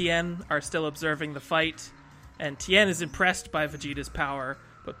 Piccolo and Tien are still observing the fight, and Tien is impressed by Vegeta's power,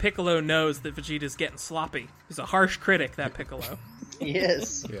 but Piccolo knows that Vegeta's getting sloppy. He's a harsh critic, that Piccolo. He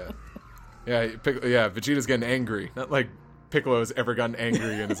is. Yeah, Vegeta's getting angry. Not like Piccolo's ever gotten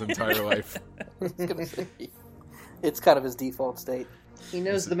angry in his entire life. It's kind of his default state. He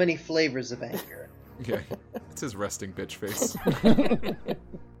knows the many flavors of anger. Yeah, it's his resting bitch face.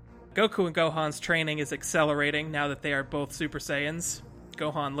 Goku and Gohan's training is accelerating now that they are both Super Saiyans.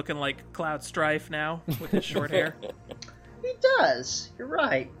 Gohan looking like Cloud Strife now, with his short hair. He does. You're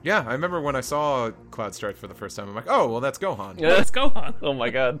right. Yeah, I remember when I saw Cloud Strife for the first time, I'm like, oh, well, that's Gohan. Yeah. That's Gohan. Oh my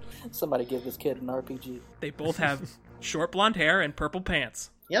god. Somebody give this kid an RPG. They both have short blonde hair and purple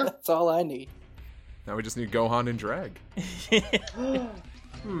pants. Yeah. That's all I need. Now we just need Gohan in drag.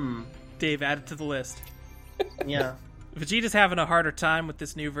 Dave added to the list. Yeah. Vegeta's having a harder time with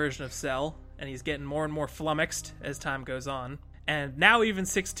this new version of Cell, and he's getting more and more flummoxed as time goes on. And now even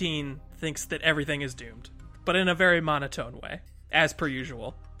 16 thinks that everything is doomed, but in a very monotone way, as per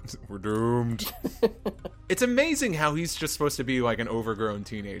usual. We're doomed. It's amazing how he's just supposed to be like an overgrown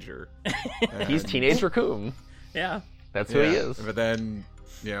teenager. He's Teenage Raccoon. Yeah. That's who he is. But then,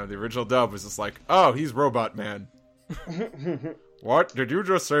 the original dub was just like, oh, he's Robot Man. What? Did you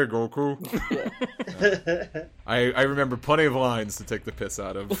just say Goku? I remember plenty of lines to take the piss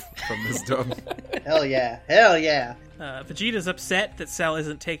out of from this dub. Hell yeah. Hell yeah. Vegeta's upset that Cell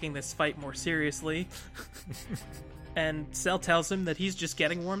isn't taking this fight more seriously. And Cell tells him that he's just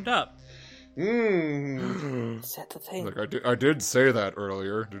getting warmed up. Set the table. Like, I did say that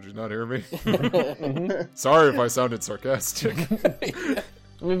earlier. Did you not hear me? Sorry if I sounded sarcastic.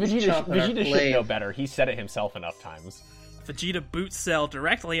 I mean, Vegeta should know better. He said it himself enough times. Vegeta boots Cell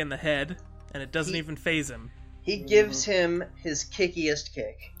directly in the head, and it doesn't even faze him. He gives him his kickiest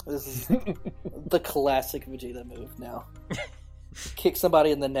kick. This is the classic Vegeta move now. Kick somebody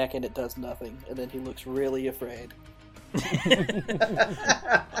in the neck and it does nothing, and then he looks really afraid.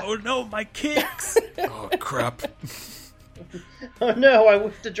 Oh no, my kicks! Oh, crap. Oh no, I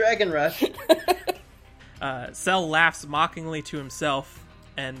whipped a Dragon Rush. Cell laughs mockingly to himself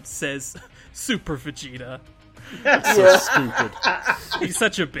and says, Super Vegeta. So stupid. He's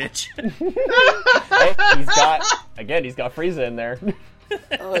such a bitch. Hey, he's got Frieza in there.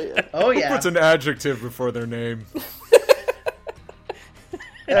 Oh yeah. Oh yeah. What's an adjective before their name?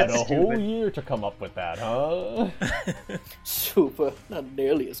 Had That's a whole stupid. year to come up with that, huh? Super, not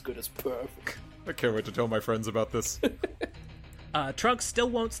nearly as good as perfect. I can't wait to tell my friends about this. Trunks still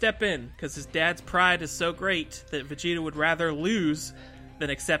won't step in, because his dad's pride is so great that Vegeta would rather lose than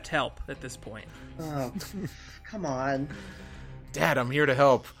accept help at this point. Oh, come on. Dad, I'm here to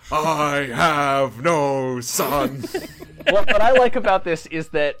help. I have no son. What I like about this is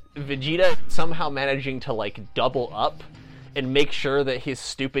that Vegeta somehow managing to, double up and make sure that his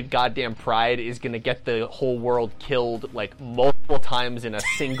stupid goddamn pride is gonna get the whole world killed like multiple times in a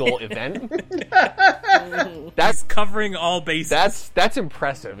single event. That's Covering all bases. that's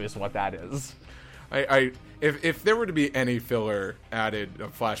impressive, is what that is. If there were to be any filler added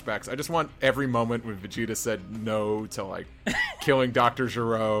of flashbacks, I just want every moment when Vegeta said no to like killing Dr.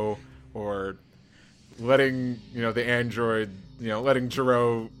 Gero or letting the android letting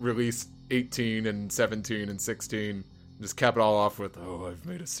Gero release 18 and 17 and 16. Just cap it all off with, "Oh, I've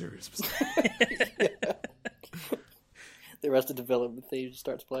made a serious mistake." The Arrested Development theme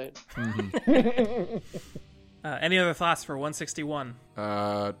starts playing. Any other thoughts for 161?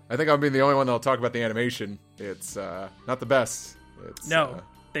 I think I'm being the only one that'll talk about the animation. It's not the best. It's, No,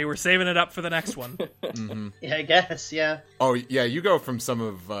 they were saving it up for the next one. Yeah, I guess. Yeah. Oh yeah, you go from some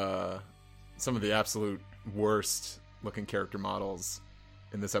of the absolute worst looking character models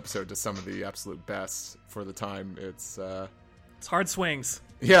in this episode to some of the absolute best for the time. It's hard swings.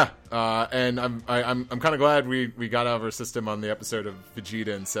 yeah, and I'm kind of glad we got out of our system on the episode of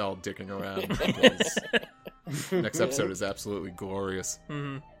Vegeta and Cell dicking around. Because next episode is absolutely glorious.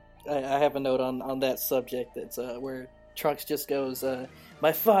 I have a note on that subject that's where Trunks just goes,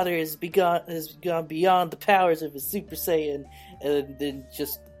 "My father has gone beyond the powers of his Super Saiyan," and then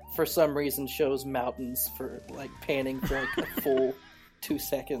just for some reason shows mountains for like panning for like a full 2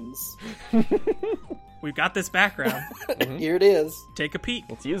 seconds. We've got this background. Here it is. Take a peek.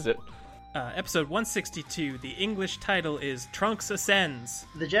 Let's use it. Episode 162. The English title is Trunks Ascends.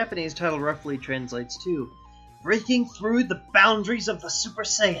 The Japanese title roughly translates to "Breaking Through the Boundaries of the Super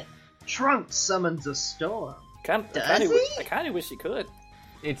Saiyan. Trunks summons a storm." I kind of wish he could.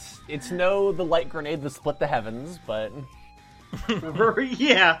 It's no the light grenade that split the heavens, but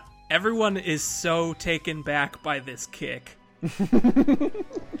Yeah. Everyone is so taken back by this kick.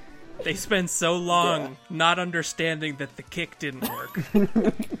 They spend so long not understanding that the kick didn't work.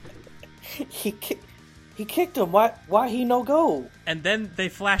 He kicked him. Why he no go? And then they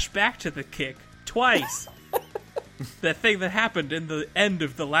flash back to the kick twice. The thing that happened in the end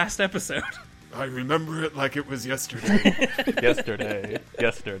of the last episode. I remember it like it was yesterday.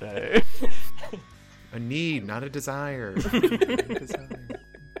 yesterday. A need, not a desire.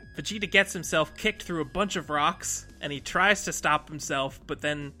 Vegeta gets himself kicked through a bunch of rocks, and he tries to stop himself, but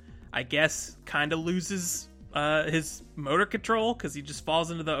then, I guess, kind of loses his motor control because he just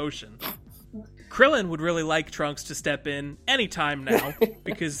falls into the ocean. Krillin would really like Trunks to step in anytime now,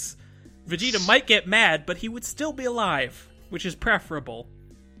 because Vegeta might get mad, but he would still be alive, which is preferable.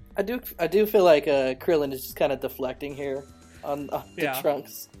 I do feel like Krillin is just kind of deflecting here on the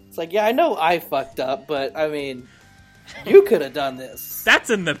Trunks. It's like, yeah, I know I fucked up, but I mean, you could have done this. That's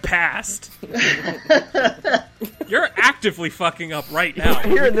in the past. You're actively fucking up right now.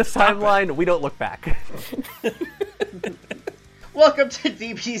 Here in this timeline, we don't look back. Welcome to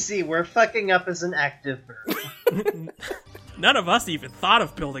DPC, where fucking up is an active verb. None of us even thought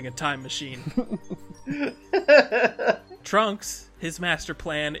of building a time machine. Trunks, his master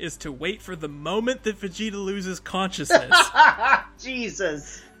plan is to wait for the moment that Vegeta loses consciousness.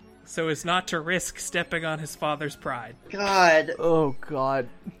 Jesus. So as not to risk stepping on his father's pride. God. Oh, God.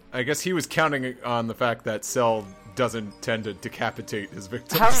 I guess he was counting on the fact that Cell doesn't tend to decapitate his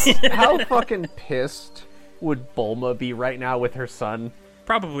victims. How fucking pissed would Bulma be right now with her son?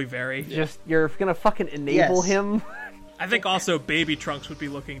 Probably very. Just, you're gonna fucking enable him? I think also Baby Trunks would be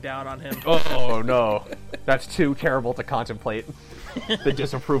looking down on him. Oh, no. That's too terrible to contemplate. The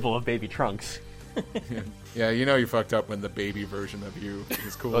disapproval of Baby Trunks. Yeah, you know you fucked up when the baby version of you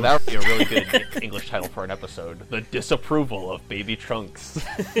is cool. Oh, that would be a really good English title for an episode. The disapproval of Baby Trunks.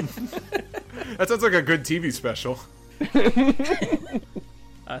 That sounds like a good TV special.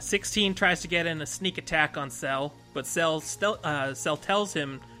 16 tries to get in a sneak attack on Cell, but Cell tells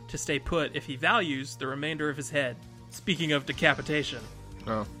him to stay put if he values the remainder of his head. Speaking of decapitation.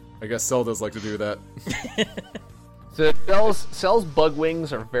 Oh, I guess Cell does like to do that. So Cell's bug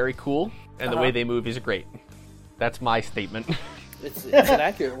wings are very cool, and the way they move is great. That's my statement. It's an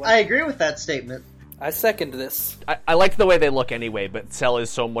accurate one. I agree with that statement. I second this. I like the way they look anyway, but Cell is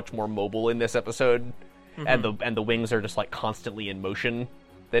so much more mobile in this episode, and the wings are just like constantly in motion.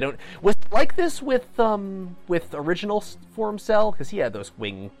 They don't was it like this with original form Cell, because he had those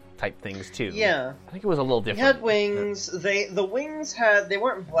wing type things too. Yeah, I think it was a little he different. had wings. The wings they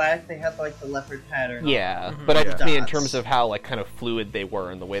weren't black. They had like the leopard pattern. Yeah, but I mean, in Dots. terms of how like kind of fluid they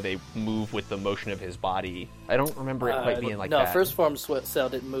were and the way they move with the motion of his body, I don't remember it quite being like no, that. No, first form Cell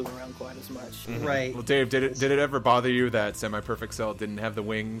didn't move around quite as much. Right. Well, Dave, did it ever bother you that Semi-Perfect Cell didn't have the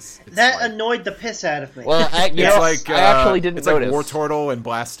wings? It's That like, annoyed the piss out of me. Well, I actually didn't it's notice. like War Turtle and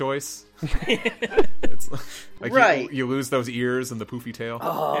Black Blastoise. It's like Right. you lose those ears and the poofy tail.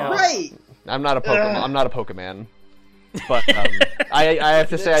 Yeah. Right. I'm not a Pokemon. I'm not a Pokemon. But I have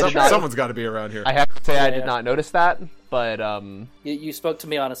to say I did not. Someone's got to be around here. I have to say I did Yeah. not notice that. But You spoke to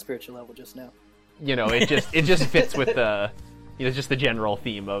me on a spiritual level just now. you know, it just fits with the, you know, just the general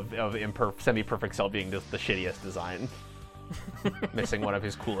theme of semi-perfect Cell being just the shittiest design, missing one of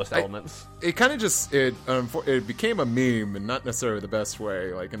his coolest elements. It kind of just it became a meme, and not necessarily the best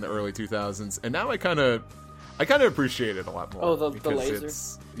way, like in the early 2000s. And now I kind of appreciate it a lot more. Oh, the because laser?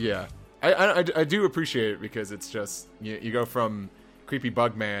 it's- yeah, I do appreciate it because it's just you go from creepy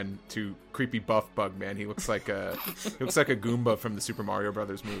Bugman to creepy buff Bugman. He looks like a Goomba from the Super Mario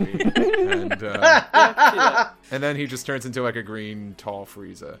Brothers movie, and then he just turns into like a green tall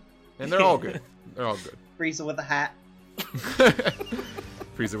Frieza, and they're all good. They're all good. Frieza with a hat.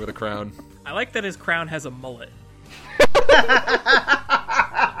 Frieza with a crown. I like that his crown has a mullet.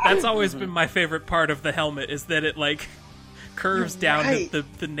 That's always been my favorite part of the helmet, is that it like curves down right.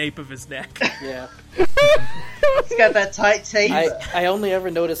 the nape of his neck. Yeah. He's got that tight tape. I only ever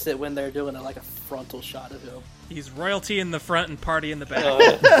notice it when they're doing like a frontal shot of him. He's royalty in the front and party in the back.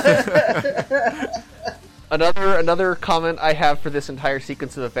 Another comment I have for this entire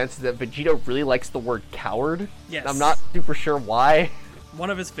sequence of events is that Vegeta really likes the word coward. Yes. I'm not super sure why. One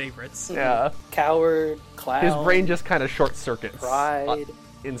of his favorites. Yeah. Coward, clown, His brain just kind of short circuits pride.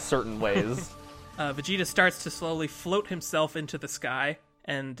 in certain ways. Vegeta starts to slowly float himself into the sky,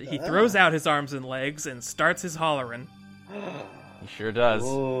 and he throws out his arms and legs and starts his hollering. He sure does.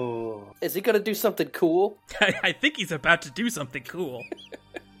 Ooh. Is he gonna do something cool? I think he's about to do something cool.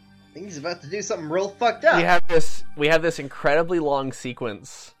 I think he's about to do something real fucked up. We have this incredibly long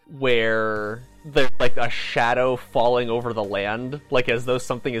sequence where there's like a shadow falling over the land, like as though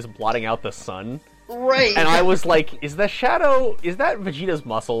something is blotting out the sun. Right. And I was like, is that Vegeta's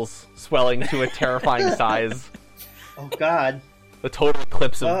muscles swelling to a terrifying size? Oh god. The total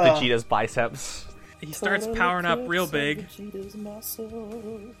eclipse of Vegeta's biceps. He starts powering up real big,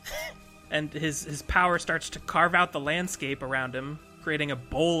 and his power starts to carve out the landscape around him, creating a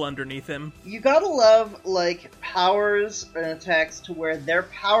bowl underneath him. You gotta love, like, powers and attacks to where their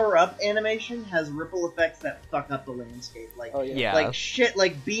power-up animation has ripple effects that fuck up the landscape. Like, Oh yeah. Yeah. like shit,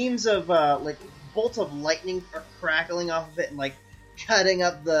 like beams of, like, bolts of lightning are crackling off of it and, like, cutting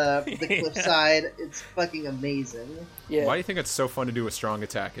up the cliffside. It's fucking amazing. Yeah. Why do you think it's so fun to do a strong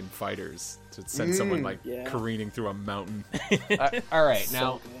attack in fighters? To send someone like yeah. careening through a mountain. All right, So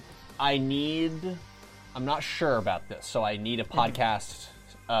now good. I'm not sure about this, so I need a podcast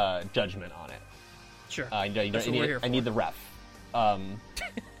judgment on it. Sure. I That's what we're here need for. the ref.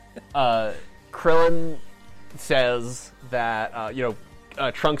 Krillin says that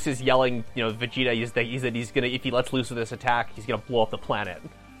Trunks is yelling. Vegeta. He's gonna, if he lets loose with this attack, he's gonna blow up the planet.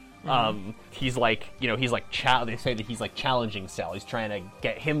 He's like, they say that he's like challenging Cell. He's trying to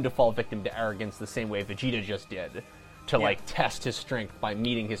get him to fall victim to arrogance the same way Vegeta just did, to like test his strength by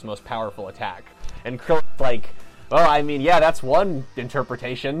meeting his most powerful attack. And Krillin's like, well, I mean, yeah, that's one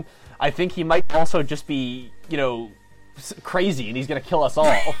interpretation. I think he might also just be, crazy, and he's gonna kill us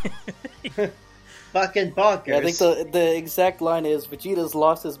all. Fucking bonkers. Yeah, I think the exact line is Vegeta's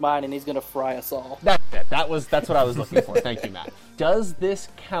lost his mind and he's gonna fry us all. That's it. That's what I was looking for. Thank you, Matt. Does this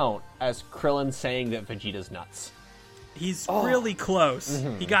count as Krillin saying that Vegeta's nuts? He's really close.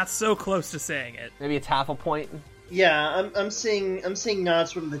 He got so close to saying it. Maybe it's half a point. Yeah, I'm seeing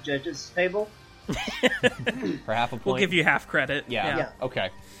nods from the judges table. For half a point. We'll give you half credit. Yeah. Okay.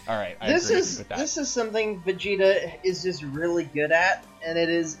 All right. I This agree is with that. this is something Vegeta is just really good at, and it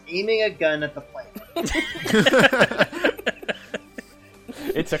is aiming a gun at the plane.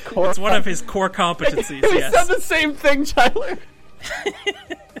 It's a core. It's one of his core competencies, We yes. said the same thing, Tyler.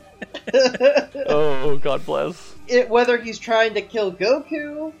 Oh, God bless. Whether he's trying to kill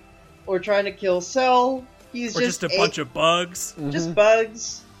Goku or trying to kill Cell, he's Or just a bunch of bugs. just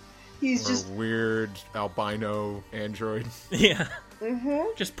bugs. He's Or just a weird albino android. Yeah.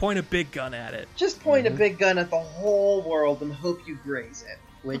 Just point a big gun at it. point a big gun at the whole world and hope you graze it.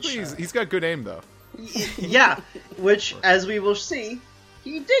 Which He's got good aim though. yeah, which as we will see,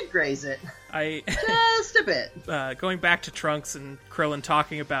 he did graze it I just a bit. going back to Trunks and Krillin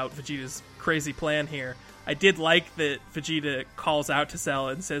talking about Vegeta's crazy plan here, I did like that Vegeta calls out to Cell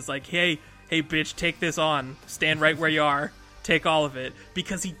and says like, hey bitch, take this on. Stand right where you are. Take all of it.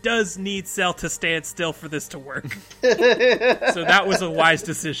 Because he does need Cell to stand still for this to work. So that was a wise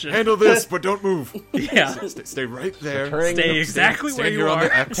decision. Handle this, but don't move. Yeah. Stay right there. Turning Stay the- exactly where Stand you here on the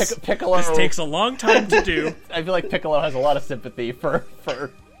are. X. Piccolo. This takes a long time to do. I feel like Piccolo has a lot of sympathy for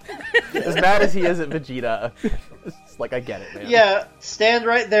As mad as he is at Vegeta, it's like, I get it, man. Yeah, stand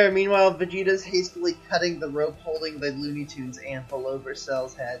right there. Meanwhile, Vegeta's hastily cutting the rope holding the Looney Tunes anvil over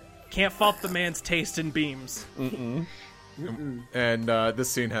Cell's head. Can't fault the man's taste in beams. And this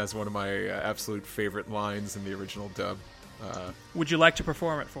scene has one of my absolute favorite lines in the original dub. Would you like to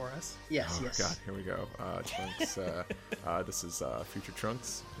perform it for us? Yes, Oh yes. God, here we go. Trunks. This is Future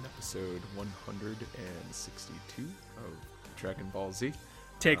Trunks in episode 162 of Dragon Ball Z.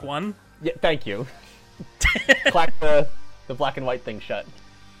 Take one. Yeah, thank you. Clack the black and white thing shut.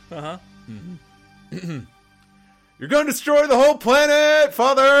 Uh-huh. You're going to destroy the whole planet,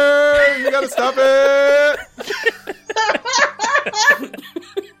 Father! You gotta stop it!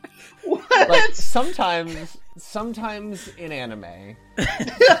 Like, sometimes in anime, you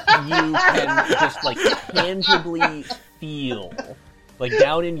can just, like, tangibly feel, like,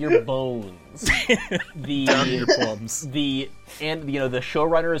 down in your bones, Down in your plums. the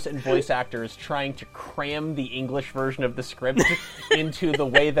showrunners and voice actors trying to cram the English version of the script into the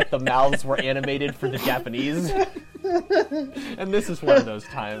way that the mouths were animated for the Japanese. And this is one of those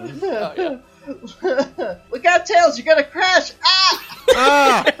times. Oh, yeah. Look out, Tails! You're gonna crash!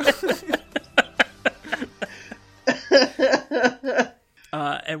 Ah!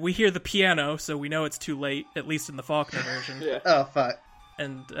 And we hear the piano, so we know it's too late, at least in the Faulkner version. Oh, fuck.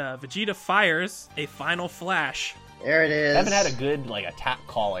 And Vegeta fires a final flash. There it is. I haven't had a good, like, attack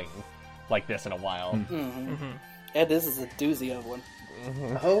calling like this in a while. And this is a doozy of one.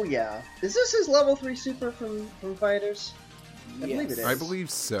 Oh, yeah. Is this his level 3 super from Fighters? I believe it is. I believe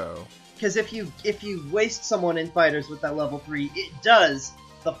so. Because if you waste someone in Fighters with that level 3, it does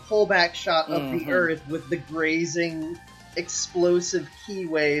the pullback shot of the Earth with the grazing, explosive key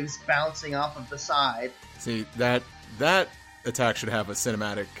waves bouncing off of the side. See, that attack should have a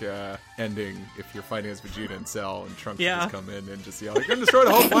cinematic ending if you're fighting as Vegeta and Cell, and Trunks Yeah. just come in and just yell, "You're gonna destroy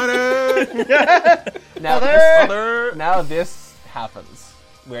the whole planet!" Now this happens,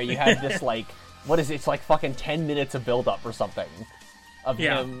 where you have this, like, what is it? It's like fucking 10 minutes of build-up or something of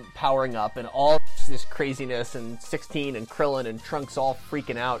him powering up and all this craziness, and 16 and Krillin and Trunks all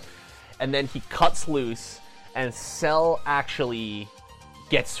freaking out, and then he cuts loose and Cell actually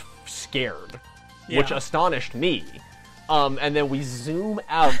gets scared, which astonished me. And then we zoom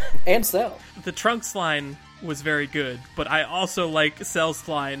out. And Cell. The Trunks line was very good, but I also like Cell's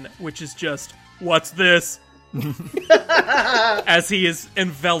line, which is just, "What's this?" As he is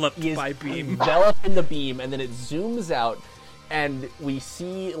enveloped He is by beam. enveloped in the beam, and then it zooms out, and we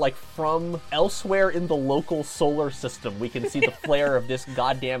see, like, from elsewhere in the local solar system, we can see the flare of this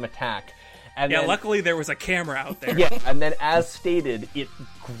goddamn attack. And Yeah, then, luckily there was a camera out there. yeah, and then as stated, it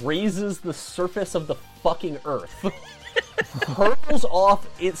grazes the surface of the fucking Earth, hurtles off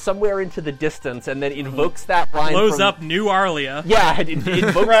somewhere into the distance, and then invokes that line Blows from... up New Arlia. Yeah, it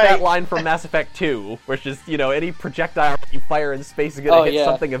invokes Right. that line from Mass Effect 2, which is, any projectile you fire in space is gonna hit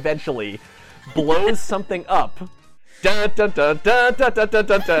something eventually. Blows something up. Dun, dun, dun, dun, dun, dun, dun,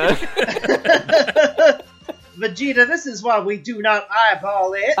 dun, dun. Vegeta, this is why we do not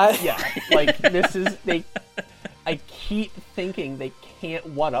eyeball it. Yeah, like, this is... I keep thinking they can't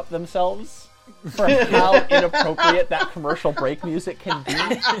one-up themselves for how inappropriate that commercial break music can be.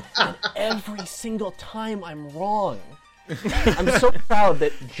 And every single time I'm wrong. I'm so proud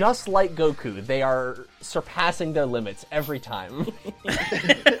that, just like Goku, they are surpassing their limits every time.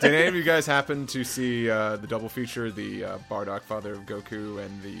 Did any of you guys happen to see the double feature, the Bardock, Father of Goku,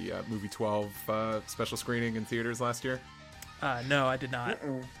 and the movie 12 special screening in theaters last year? No, I did not.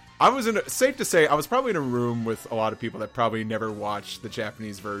 I was safe to say, I was probably in a room with a lot of people that probably never watched the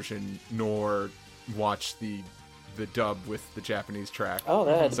Japanese version, nor watched the dub with the Japanese track. Oh,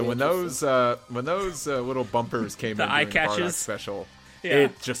 that. So when those little bumpers came The in eye during catches? Bardock special, Yeah.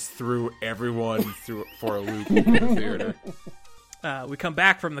 it just threw everyone for a loop in the theater. We come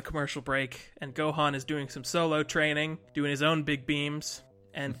back from the commercial break, and Gohan is doing some solo training, doing his own big beams,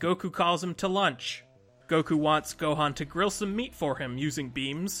 and Goku calls him to lunch. Goku wants Gohan to grill some meat for him using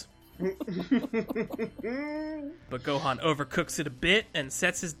beams. But Gohan overcooks it a bit and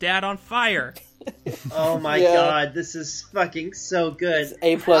sets his dad on fire. Oh my Yeah. god, this is fucking so good.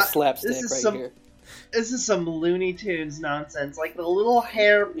 A+ slapstick this is right some- here. This is some Looney Tunes nonsense. Like, the little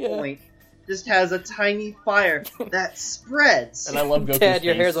hair point just has a tiny fire that spreads. And I love Goku's Dad,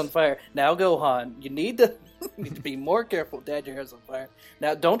 your face. hair's on fire. Now, Gohan, you need to be more careful. Dad, your hair's on fire.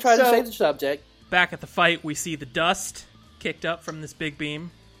 Now, don't try to So- change the subject. Back at the fight, we see the dust kicked up from this big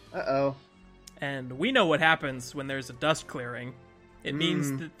beam. Uh-oh. And we know what happens when there's a dust clearing. It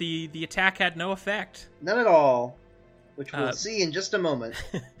means that the attack had no effect. None at all. which we'll see in just a moment.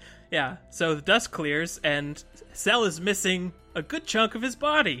 Yeah, so the dust clears, and Cell is missing a good chunk of his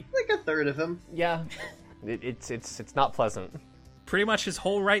body. Like a third of him. Yeah, it's not pleasant. Pretty much his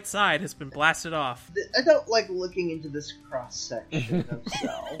whole right side has been blasted off. I don't like looking into this cross-section of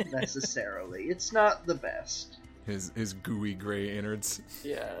Cell, necessarily. It's not the best. His gooey gray innards.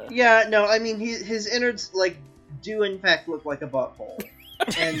 Yeah. Yeah, no, I mean, his innards, like, do in fact look like a butthole.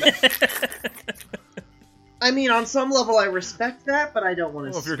 And... I mean, on some level, I respect that, but I don't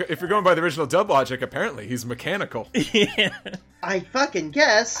want to. Well, if you're going by the original dub logic, apparently he's mechanical. Yeah. I fucking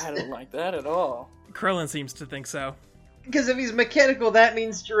guess. I don't like that at all. Krillin seems to think so. Because if he's mechanical, that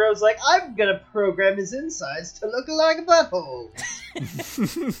means Jiro's like, I'm gonna program his insides to look like buttholes.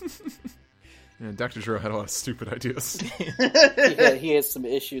 Yeah, Dr. Gero had a lot of stupid ideas. He had some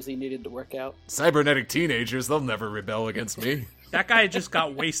issues he needed to work out. Cybernetic teenagers, they'll never rebel against me. That guy just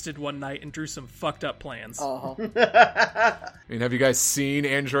got wasted one night and drew some fucked up plans. Uh-huh. I mean, have you guys seen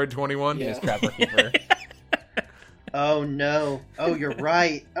Android 21? Yeah. Trapper Keeper. Oh no. Oh, you're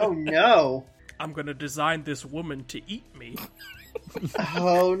right. Oh no. I'm gonna design this woman to eat me.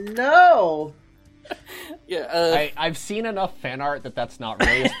 Oh no. Yeah, I've seen enough fan art that's not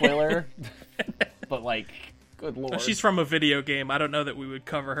really a spoiler. But, like, good lord. She's from a video game. I don't know that we would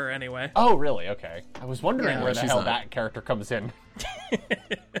cover her anyway. Oh, really? Okay. I was wondering Yeah, where the she's hell not. that character comes in.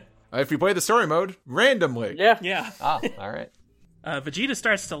 If you play the story mode, randomly. yeah. Yeah. Ah, alright. Vegeta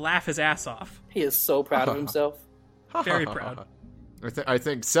starts to laugh his ass off. He is so proud of himself. Very proud. I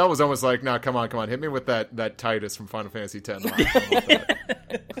think Cell was almost like, nah, come on, hit me with that Titus from Final Fantasy X. line.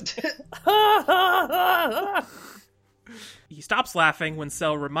 He stops laughing when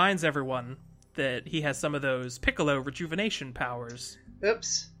Cell reminds everyone that he has some of those Piccolo rejuvenation powers.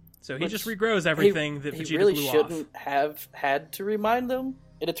 Oops. So he Which just regrows everything that He Vegeta really blew shouldn't off. have had to remind them.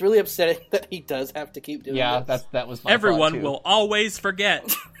 And it's really upsetting that he does have to keep doing Yeah, this. that was my Everyone thought, too. will always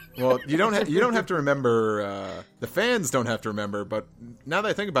forget. Well, you don't have to remember. The fans don't have to remember. But now that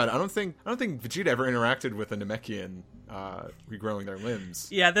I think about it, I don't think Vegeta ever interacted with a Namekian regrowing their limbs.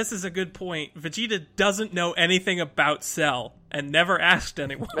 Yeah, this is a good point. Vegeta doesn't know anything about Cell and never asked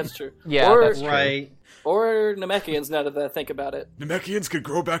anyone. That's true. Yeah, or, that's true. Right. Or Namekians, now that I think about it. Namekians could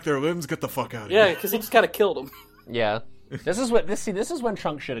grow back their limbs. Get the fuck out of Yeah, here. because he just kind of killed him. Yeah. This is when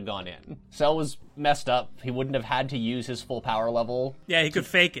Trunks should have gone in. Cell was messed up. He wouldn't have had to use his full power level. Yeah, he could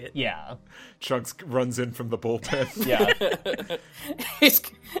fake it. Yeah. Trunks runs in from the bullpen. Yeah.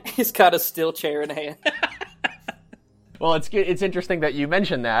 He's got a steel chair in hand. Well, it's interesting that you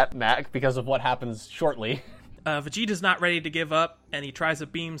mentioned that, Mac, because of what happens shortly. Vegeta's not ready to give up, and he tries a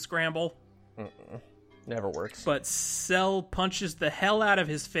beam scramble, Never works. but Cell punches the hell out of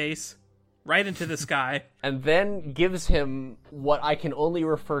his face right into the sky. And then gives him what I can only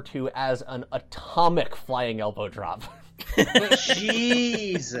refer to as an atomic flying elbow drop.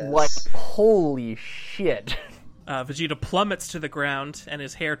 Jesus. Like, holy shit. Vegeta plummets to the ground, and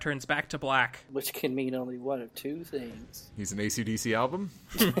his hair turns back to black. Which can mean only one of two things. He's an AC/DC album.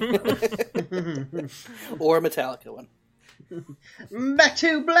 Or a Metallica one. Back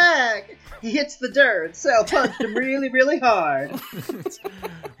to black. He hits the dirt. Cell punched him really, really hard.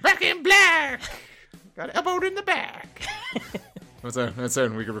 Back in black. Got elbowed in the back. That's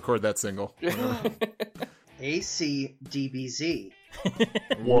it. We could record that single. ACDBZ.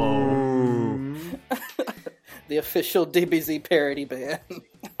 Whoa. The official DBZ parody band.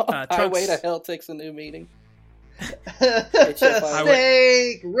 Highway to Hell takes a new meaning. HFI.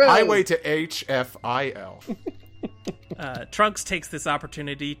 Snake Road. Highway to HFIL. Trunks takes this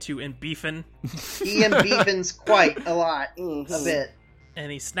opportunity to embeefin, He and Beefins quite a lot. A bit.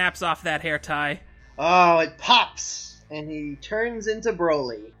 and he snaps off that hair tie. Oh, it pops. And he turns into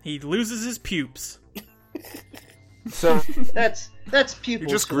Broly. He loses his pubes. So, That's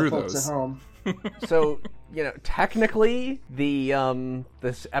pupils just for the grew folks those. at home. technically, the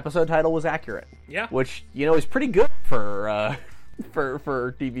this episode title was accurate. Yeah. Which, is pretty good for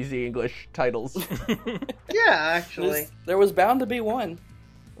DBZ English titles. Yeah, actually. There was bound to be one.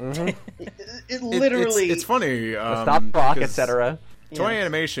 It literally... It's funny. Stop Rock, because etc. Toei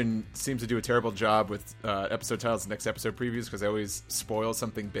Animation seems to do a terrible job with episode titles and next episode previews because they always spoil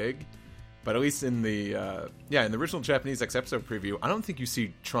something big. But at least in the in the original Japanese next episode preview, I don't think you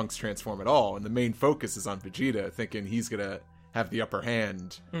see Trunks transform at all, and the main focus is on Vegeta, thinking he's gonna have the upper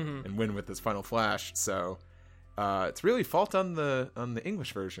hand and win with this final flash. So it's really fault on the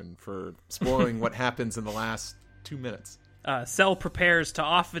English version for spoiling what happens in the last 2 minutes. Cell prepares to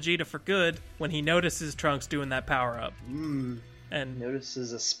off Vegeta for good when he notices Trunks doing that power-up. And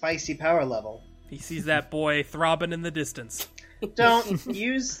Notices a spicy power level. he sees that boy throbbing in the distance. Don't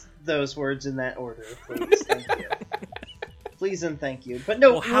use those words in that order, please. Thank you. Please and thank you. But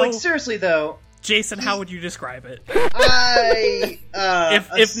no, Well, how- like seriously though, Jason, how would you describe it? I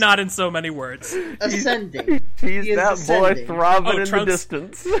If not in so many words. ascending. He's He is that boy ascending. throbbing Oh, in Trunks. the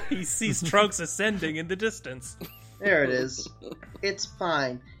distance. He sees Trunks ascending in the distance. There it is. It's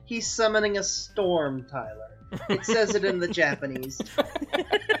fine. He's summoning a storm, Tyler. It says it in the Japanese.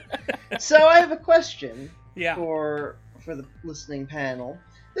 So I have a question Yeah. for the listening panel.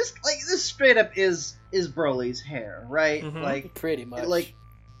 This straight up is Broly's hair, right? Mhm. Like Pretty much. like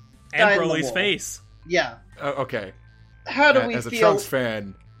And Dyed in the Broly's wool. face. yeah. Okay. How do we As a feel? Trunks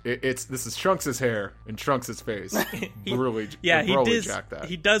fan, this is Trunks' hair and Trunks' face. Broly, Yeah, Broly jacked that.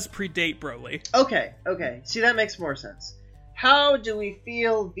 he does predate Broly. Okay. See, that makes more sense. How do we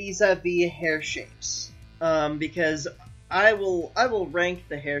feel vis-a-vis hair shapes? Because I will rank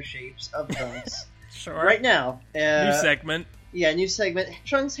the hair shapes of Trunks Sure. right now. New segment. Yeah, new segment.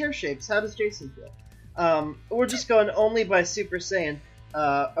 Trunks hair shapes. How does Jason feel? We're just going only by Super Saiyan.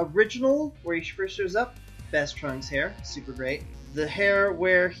 Original, where he first shows up, best Trunks hair, super great. The hair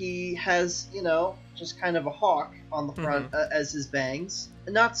where he has, just kind of a hawk on the front as his bangs,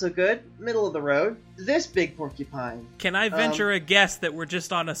 not so good. Middle of the road. This big porcupine. Can I venture a guess that we're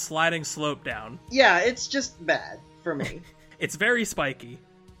just on a sliding slope down? Yeah, it's just bad for me. It's very spiky.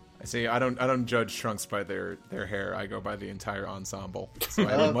 I see. I don't judge Trunks by their hair. I go by the entire ensemble. So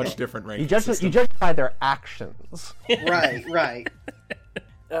I have a much different ranking You system. judge by their actions. Right.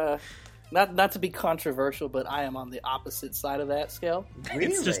 Not to be controversial, but I am on the opposite side of that scale. Really?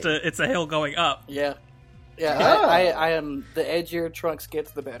 It's a hill going up. Yeah. Yeah, Oh. I am the edgier Trunks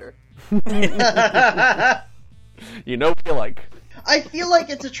gets, the better. You know what you like. I feel like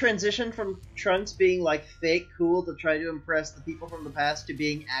it's a transition from Trunks being like fake cool to try to impress the people from the past to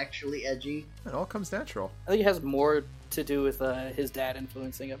being actually edgy. It all comes natural. I think it has more to do with his dad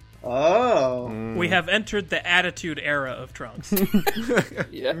influencing him. Oh. We have entered the attitude era of Trunks.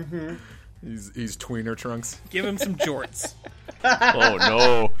 Yeah. He's tweener Trunks. Give him some jorts. Oh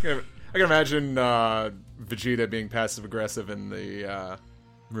no. I can imagine Vegeta being passive aggressive in the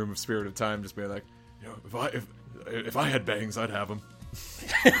Room of Spirit of Time, just being like, if I had bangs, I'd have them.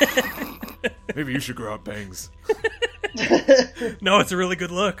 Maybe you should grow out bangs. No, it's a really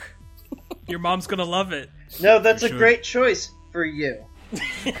good look. Your mom's gonna love it. No, that's You a should. great choice for you.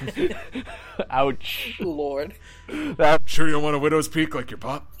 Ouch. Lord. Sure you don't want a widow's peak like your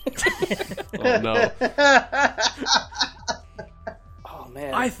pop? Oh no. Oh,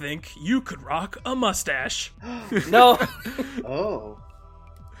 man. I think you could rock a mustache. No. Oh.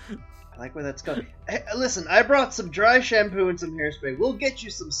 I like where that's going. Hey, listen, I brought some dry shampoo and some hairspray. We'll get you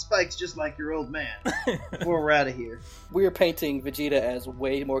some spikes just like your old man before we're out of here. We are painting Vegeta as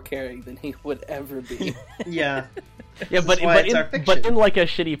way more caring than he would ever be. Yeah. Yeah, but why it's our but fiction. in like a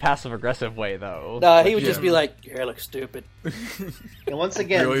shitty passive aggressive way though. Nah, he would Yeah. just be like, your hair looks stupid. And once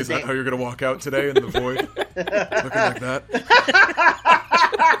again, Really? Is that how you're going to walk out today in the void? Looking like that?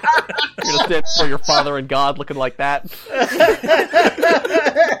 You're gonna stand for your father and God looking like that.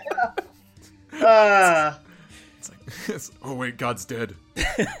 Oh wait, God's dead.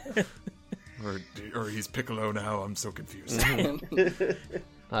 or he's Piccolo now. I'm so confused.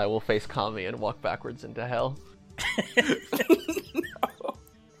 I will face Kami and walk backwards into hell.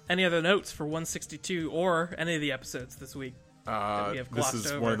 Any other notes for 162 or any of the episodes this week? we have This glossed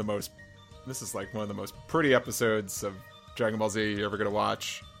is over. one of the most. This is like one of the most pretty episodes of Dragon Ball Z you're ever gonna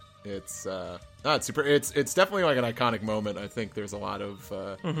watch. It's not super. It's definitely like an iconic moment. I think there's a lot of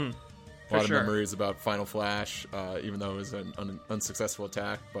sure. memories about Final Flash, even though it was an unsuccessful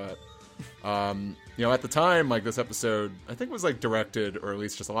attack. But at the time, like this episode, I think was like directed, or at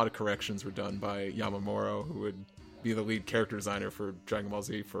least just a lot of corrections were done by Yamamuro, who would be the lead character designer for Dragon Ball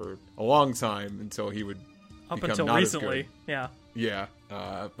Z for a long time until he would Up become until not as recently. good. Yeah. Yeah,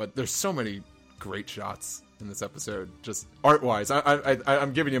 but there's so many great shots in this episode, just art-wise.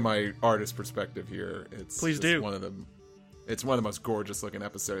 I'm giving you my artist perspective here. It's Please just do. one of the. It's one of the most gorgeous-looking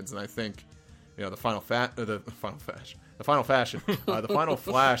episodes, and I think, the final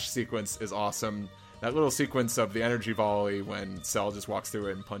flash sequence is awesome. That little sequence of the energy volley when Cell just walks through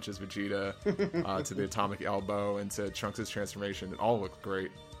it and punches Vegeta to the atomic elbow and to Trunks' transformation, it all looked great.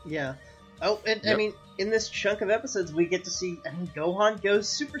 Yeah. Oh, and I Yep. mean, in this chunk of episodes, we get to see, Gohan goes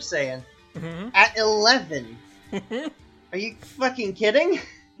Super Saiyan Mm-hmm. at 11. Are you fucking kidding?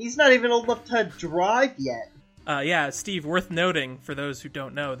 He's not even old enough to drive yet. Yeah, Steve, worth noting for those who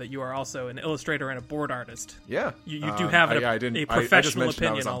don't know that you are also an illustrator and a board artist. Yeah, You do have a I just professional mentioned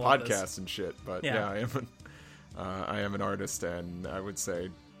I was opinion on on all of this. podcasts and shit, but Yeah. I am an artist, and I would say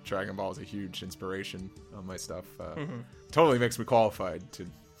Dragon Ball is a huge inspiration on my stuff. Totally makes me qualified to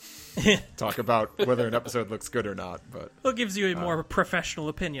talk about whether an episode looks good or not. But Well, it gives you a more professional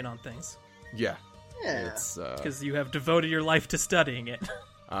opinion on things yeah, Yeah. it's because you have devoted your life to studying it.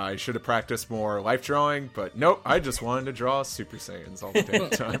 I should have practiced more life drawing, but nope, I just wanted to draw Super Saiyans all the damn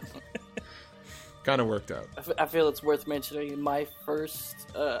time. Kind of worked out. I feel it's worth mentioning my first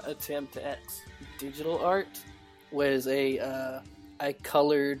attempt at digital art was I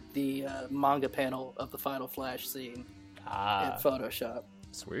colored the manga panel of the Final Flash scene in Photoshop.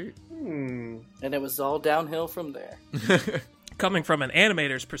 Sweet. And it was all downhill from there. Coming from an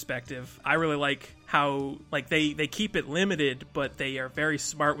animator's perspective, I really like how they keep it limited, but they are very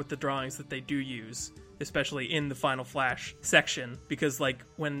smart with the drawings that they do use, especially in the Final Flash section, because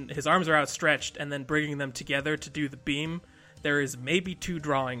when his arms are outstretched and then bringing them together to do the beam, there is maybe 2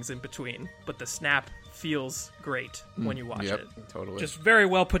 drawings in between, but the snap feels great when you watch Yep, it. totally. Just very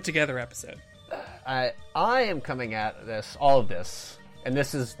well put together episode. I am coming at all of this, and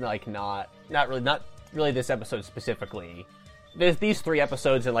this is not really this episode specifically. There's these 3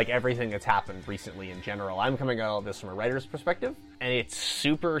 episodes and everything that's happened recently in general. I'm coming at all of this from a writer's perspective, and it's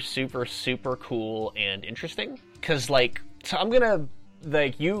super, super, super cool and interesting. Because so I'm gonna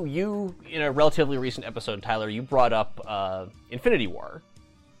you in a relatively recent episode, Tyler, you brought up Infinity War.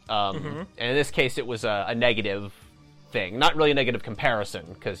 And in this case, it was a negative thing, not really a negative comparison,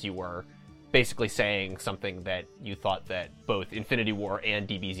 because you were basically saying something that you thought that both Infinity War and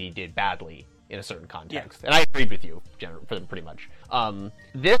DBZ did badly in a certain context. Yeah. And I agreed with you, pretty much.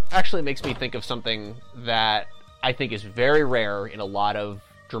 This actually makes me think of something that I think is very rare in a lot of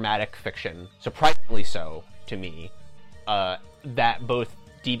dramatic fiction, surprisingly so to me, that both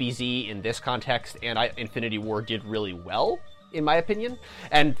DBZ in this context and Infinity War did really well, in my opinion.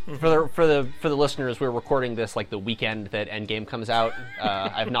 And for the listeners, we're recording this the weekend that Endgame comes out.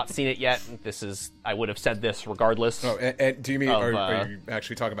 I've not seen it yet. I would have said this regardless. Oh, and do you mean of, are you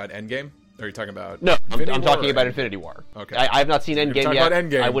actually talking about Endgame? Or are you talking about No, Infinity I'm War talking or- about Infinity War. Okay. I have not seen If you're Endgame talking yet. about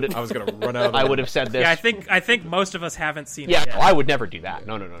Endgame, I was going to run out of the I would have said this. Yeah, I think most of us haven't seen Yeah, it yet. no, I would never do that.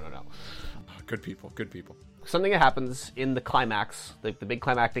 No. Good people. Something that happens in the climax, the big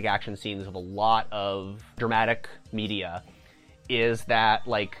climactic action scenes of a lot of dramatic media, is that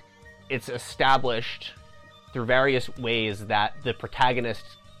it's established through various ways that the protagonist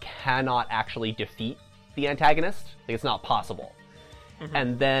cannot actually defeat the antagonist. It's not possible.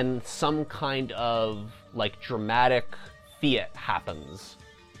 And then some kind of dramatic fiat happens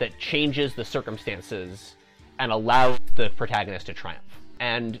that changes the circumstances and allows the protagonist to triumph.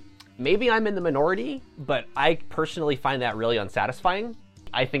 And maybe I'm in the minority, but I personally find that really unsatisfying.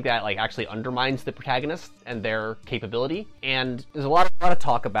 I think that actually undermines the protagonist and their capability. And there's a lot of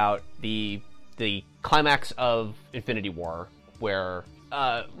talk about the climax of Infinity War, where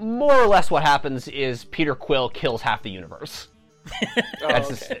more or less what happens is Peter Quill kills half the universe.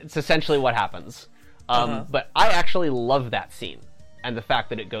 It's essentially what happens. But I actually love that scene and the fact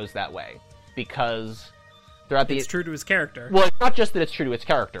that it goes that way, because throughout It's true to his character. well, it's not just that it's true to its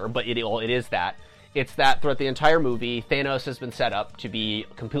character, but it is that. It's that throughout the entire movie, Thanos has been set up to be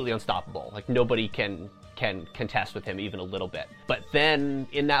completely unstoppable. Nobody can contest with him even a little bit. But then,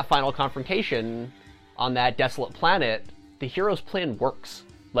 in that final confrontation on that desolate planet, the hero's plan works.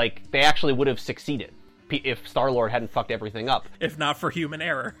 They actually would have succeeded if Star-Lord hadn't fucked everything up. If not for human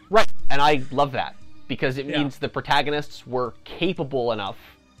error. Right, and I love that, because it Yeah. means the protagonists were capable enough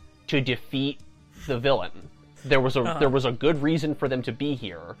to defeat the villain. There was a good reason for them to be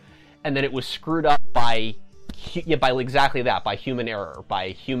here, and then it was screwed up by exactly that, by human error, by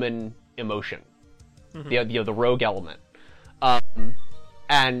human emotion, the rogue element.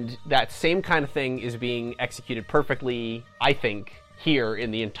 And that same kind of thing is being executed perfectly, I think, here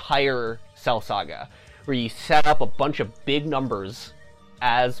in the entire Cell Saga, where you set up a bunch of big numbers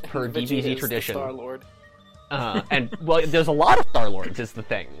as per Vegeta DBZ is tradition. the Star-Lord. And there's a lot of Star-Lords is the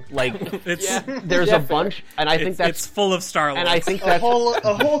thing. There's a bunch, and I think It's full of Star-Lords. and I think A that's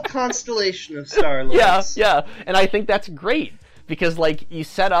whole constellation of Star-Lords. yeah, and I think that's great, because you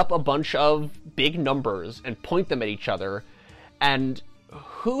set up a bunch of big numbers and point them at each other, and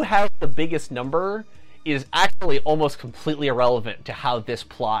who has the biggest number is actually almost completely irrelevant to how this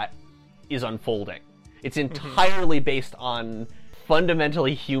plot is unfolding. It's entirely based on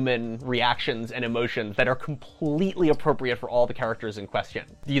fundamentally human reactions and emotions that are completely appropriate for all the characters in question.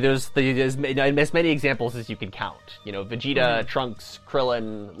 There's as many examples as you can count. Vegeta, Trunks,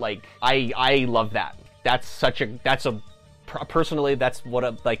 Krillin. I love that. Personally, that's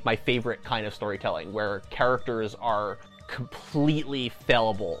what my favorite kind of storytelling, where characters are completely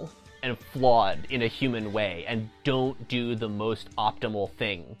fallible and flawed in a human way and don't do the most optimal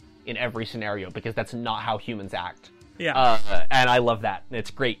thing in every scenario, because that's not how humans act. Yeah. And I love that.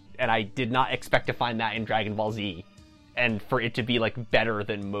 It's great. And I did not expect to find that in Dragon Ball Z. And for it to be, like, better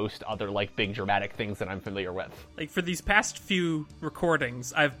than most other, like, big dramatic things that I'm familiar with. Like, for these past few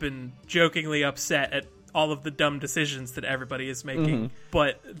recordings, I've been jokingly upset at all of the dumb decisions that everybody is making,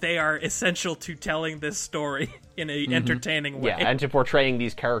 but they are essential to telling this story in a entertaining way. Yeah, and to portraying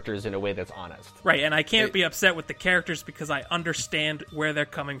these characters in a way that's honest. Right, and I can't be upset with the characters because I understand where they're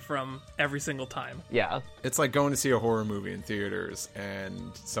coming from every single time. Yeah. It's like going to see a horror movie in theaters and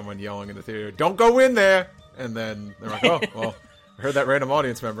someone yelling in the theater, "Don't go in there!" And then they're like, "Oh, well, I heard that random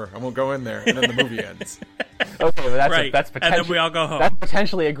audience member. I won't go in there." And then the movie ends. Okay, well, that's, Right, that's and potentially... then we all go home. That's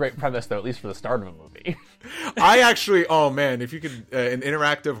potentially a great premise, though, at least for the start of a movie. I actually, oh man, if you could, an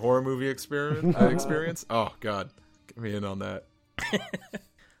interactive horror movie experience, oh god, get me in on that.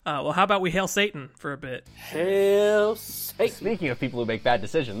 Well, how about we hail Satan for a bit? Hail Satan. Speaking of people who make bad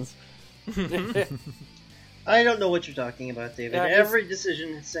decisions, I don't know what you're talking about, David. Yeah, Every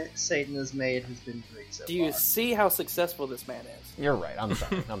decision Satan has made has been great so Do you far. see how successful this man is? you're right. I'm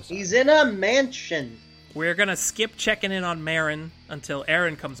sorry. He's in a mansion. We're gonna skip checking in on Marin until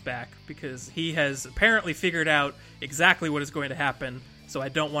Aaron comes back, because he has apparently figured out exactly what is going to happen, so I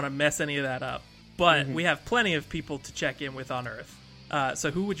don't want to mess any of that up. But we have plenty of people to check in with on Earth.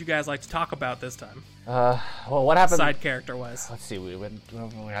 So who would you guys like to talk about this time, Well, what happened... side character-wise? Let's see,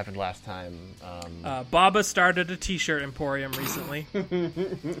 what happened last time? Baba started a t-shirt emporium recently,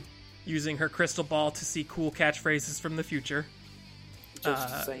 using her crystal ball to see cool catchphrases from the future.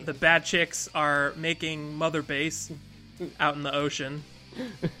 Just saying. The bad chicks are making Mother Base out in the ocean.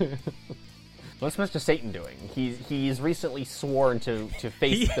 What's Mr. Satan doing? He's recently sworn to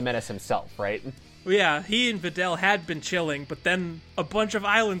face the menace himself, right? Yeah, he and Videl had been chilling, but then a bunch of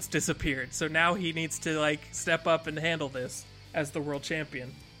islands disappeared, so now he needs to, like, step up and handle this as the world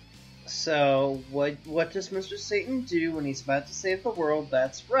champion. So, what does Mr. Satan do when he's about to save the world?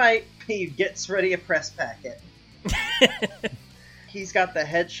 That's right, he gets ready a press packet. He's got the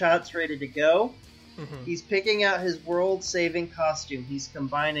headshots ready to go. He's picking out his world-saving costume. He's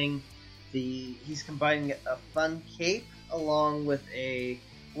combining a fun cape along with a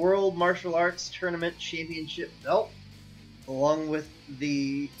World Martial Arts Tournament Championship belt, along with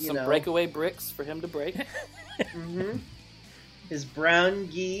the Some breakaway bricks for him to break. his brown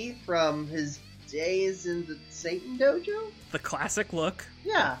gi from his days in the Satan Dojo. The classic look.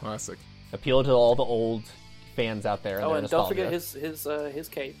 Yeah, Classic. Appeal to all the old fans out there. Oh, their and don't nostalgia. forget his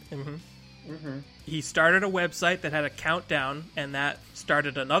cape. He started a website that had a countdown, and that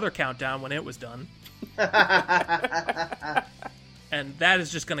started another countdown when it was done. And that is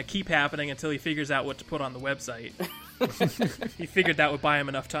just going to keep happening until he figures out what to put on the website. He figured that would buy him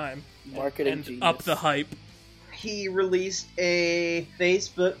enough time. Marketing And genius. up the hype. he released a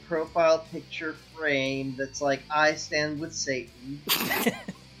Facebook profile picture frame that's like, "I stand with Satan."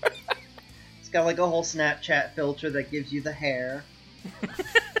 It's got like a whole Snapchat filter that gives you the hair.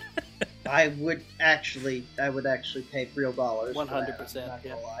 I would actually pay real dollars. 100%, I'm not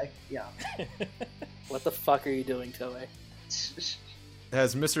gonna lie. Yeah. What the fuck are you doing, Toei?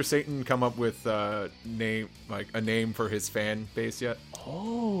 Has Mr. Satan come up with a name for his fan base yet?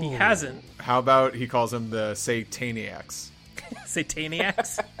 He hasn't. How about he calls them the Sataniacs?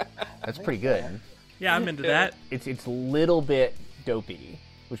 Sataniacs? That's pretty good. Yeah, I'm into that. It's a little bit dopey,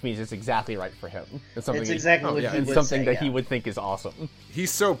 which means it's exactly right for him. It's something It's that- exactly what yeah, he it's would something say, that yeah. he would think is awesome. He's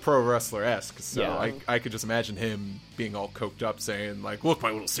so pro wrestler-esque, so Yeah. I could just imagine him being all coked up saying, like, "Look,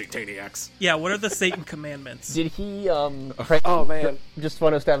 my little Sataniacs." Yeah, what are the Satan commandments? Did he? Oh, man. Just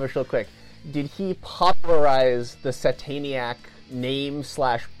want to establish real quick. Did he popularize the Sataniac name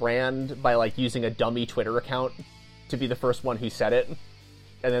 / brand by like using a dummy Twitter account to be the first one who said it,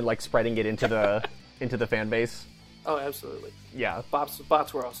 and then like spreading it into the fan base? Oh, absolutely. Yeah, Bots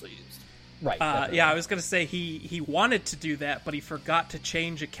were also used. right. definitely. Yeah, I was gonna say he wanted to do that, but he forgot to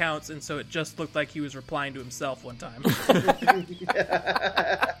change accounts, and so it just looked like he was replying to himself one time.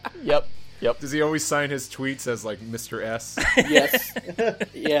 Yep. Does he always sign his tweets as, like, Mr. S? Yes.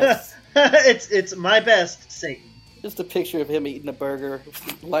 Yes. It's my best, Satan. Just a picture of him eating a burger.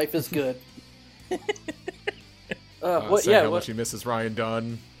 Life is good. What? Saying Yeah. how What? much he misses Ryan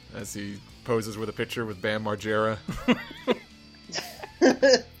Dunn as he poses with a picture with Bam Margera.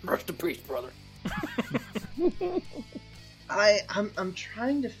 Rest in peace, brother. I'm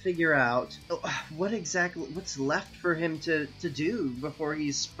trying to figure out what's left for him to do before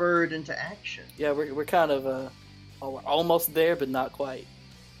he's spurred into action. Yeah, we're kind of almost there, but not quite.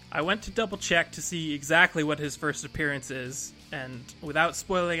 I went to double check to see exactly what his first appearance is, and without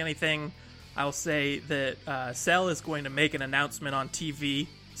spoiling anything, I'll say that Cell is going to make an announcement on TV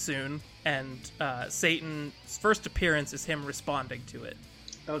soon and Satan's first appearance is him responding to it.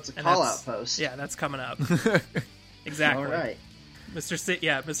 Oh, it's a And call-out that's- post. Yeah, that's coming up. Exactly. All right. Mr.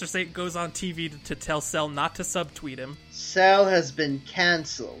 Satan goes on TV to tell Cell not to subtweet him. Cell has been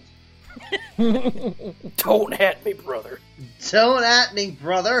cancelled. Don't at me, brother. Don't at me,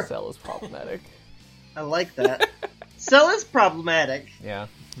 brother. Cell is problematic. I like that. Cell is problematic. Yeah.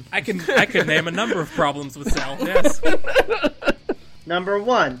 I could name a number of problems with Cell. Yes. Number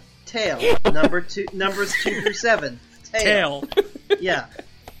 1, tail. Numbers 2 through 7. Tail. Yeah.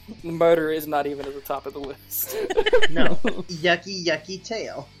 Murder is not even at the top of the list. No. Yucky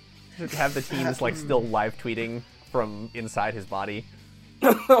tail. Have the teams like still live tweeting from inside his body.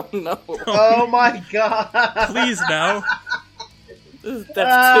 Oh no. Oh my god. Please no. That's too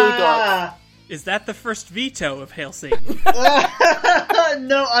dark. Is that the first veto of Hail Satan?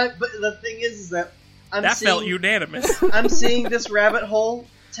 No, but the thing is that That felt unanimous. I'm seeing this rabbit hole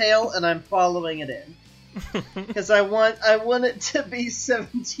tail and I'm following it in. Because I want it to be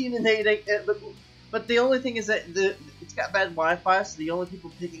 17 and 8, but the only thing is that it's got bad Wi-Fi, so the only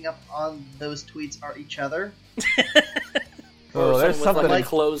people picking up on those tweets are each other. Oh, there's With something like a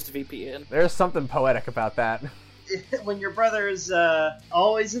closed VPN. there's something poetic about that. When your brother is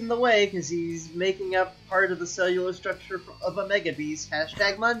always in the way because he's making up part of the cellular structure of a megabeast.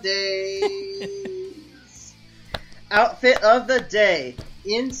 #Mondays. Outfit of the day.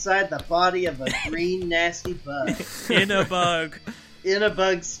 Inside the body of a green nasty bug. In a bug. In a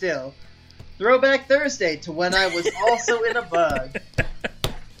bug still. Throwback Thursday to when I was also in a bug.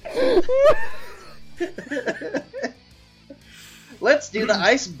 Let's do the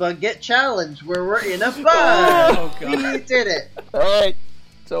Ice Bucket Challenge where we're in a bug. Oh, We God. did it. Alright.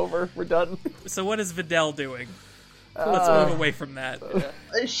 It's over. We're done. So what is Videl doing? Let's move away from that.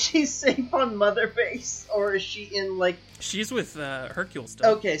 Is she safe on Mother Base? Or is she in, like... She's with Hercule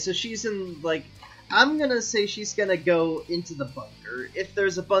still. Okay, so she's in, like... I'm gonna say she's gonna go into the bunker. If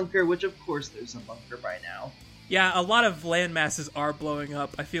there's a bunker, which of course there's a bunker by now. Yeah, a lot of land masses are blowing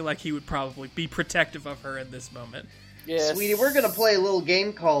up. I feel like he would probably be protective of her in this moment. Yes. Sweetie, we're gonna play a little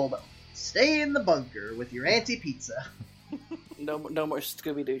game called Stay in the Bunker with your Auntie Pizza. No more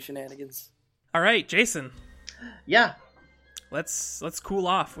Scooby-Doo shenanigans. All right, Jason. Yeah. Let's cool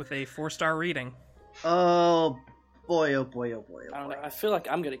off with a 4-star reading. Oh boy, oh boy, oh boy, I oh don't boy. know. I feel like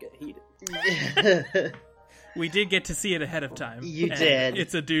I'm gonna get heated. We did get to see it ahead of time. You and did.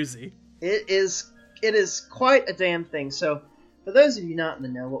 It's a doozy. It is quite a damn thing. So, for those of you not in the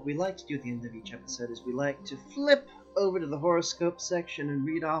know, what we like to do at the end of each episode is we like to flip over to the horoscope section and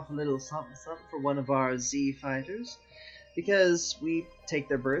read off a little something for one of our Z fighters. Because we take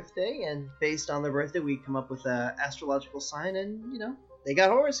their birthday, and based on their birthday, we come up with an astrological sign, and, they got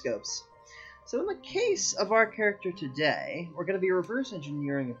horoscopes. So in the case of our character today, we're going to be reverse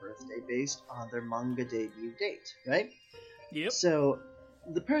engineering a birthday based on their manga debut date, right? Yep. So,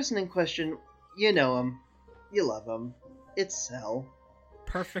 the person in question, you know him, you love him, it's Cell.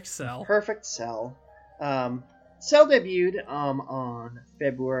 Perfect Cell. Perfect Cell. Cell debuted on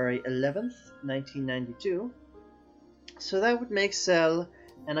February 11th, 1992. So that would make Cell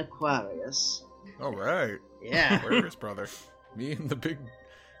an Aquarius. All right. Yeah. Aquarius brother. Me and the big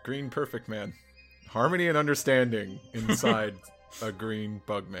green perfect man. Harmony and understanding inside a green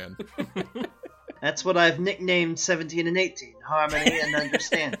bug man. That's what I've nicknamed 17 and 18. Harmony and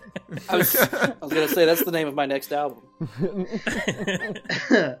understanding. I was gonna say that's the name of my next album.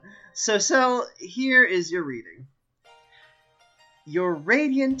 So, Cell, here is your reading. You're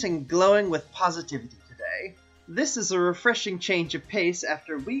radiant and glowing with positivity today. This is a refreshing change of pace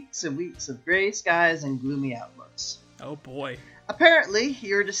after weeks and weeks of gray skies and gloomy outlooks. Oh boy. Apparently,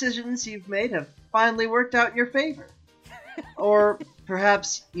 your decisions you've made have finally worked out in your favor. Or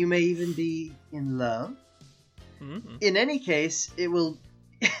perhaps you may even be in love. Mm-hmm. In any case, it'll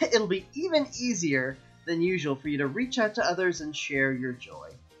be even easier than usual for you to reach out to others and share your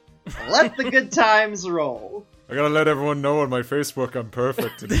joy. Let the good times roll. I gotta let everyone know on my Facebook I'm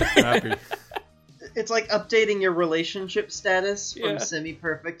perfect and happy. It's like updating your relationship status from Yeah.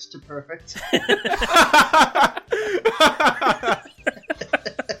 semi-perfect to perfect.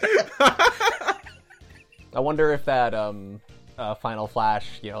 I wonder if that Final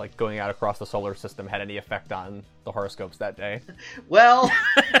Flash, like going out across the solar system, had any effect on the horoscopes that day. Well,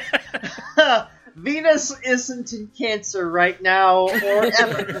 Venus isn't in Cancer right now or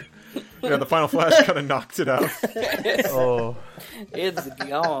ever. Yeah, the Final Flash kind of knocked it out. Oh, It's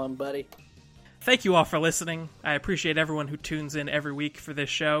gone, buddy. Thank you all for listening. I appreciate everyone who tunes in every week for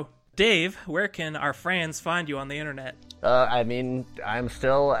this show. Dave, where can our friends find you on the internet? I'm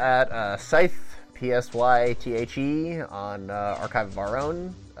still at Scythe PSYTHE on Archive of Our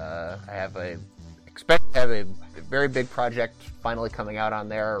Own. I expect to have a very big project finally coming out on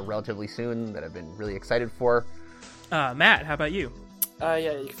there relatively soon that I've been really excited for. Matt, how about you? Yeah,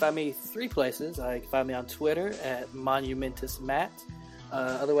 you can find me 3 places. You can find me on Twitter at MonumentusMatt.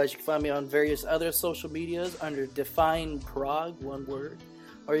 Otherwise, you can find me on various other social medias under Define Prog, one word.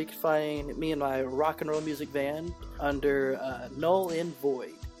 Or you can find me and my rock and roll music band under Null in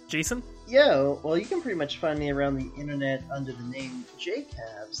Void. Jason? Yo, well, you can pretty much find me around the internet under the name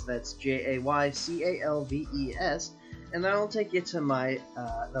Jaycalves. That's JAYCALVES, and that'll take you to my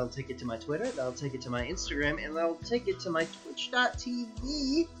Twitter, that'll take you to my Instagram, and that'll take you to my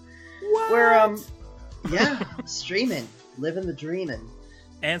Twitch.tv, where streaming, living the dreaming.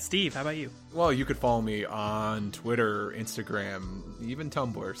 And Steve, how about you? Well, you could follow me on Twitter, Instagram, even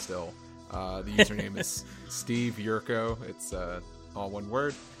Tumblr still. The username is Steve Yurko. It's all one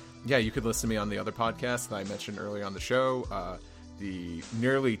word. Yeah, you could listen to me on the other podcast that I mentioned earlier on the show, the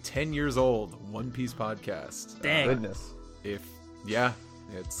nearly 10 years old One Piece podcast. Dang. Goodness.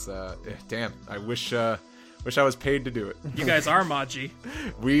 Damn. I wish I was paid to do it. You guys are Maji.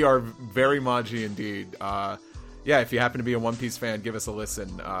 We are very Maji indeed. If you happen to be a One Piece fan, give us a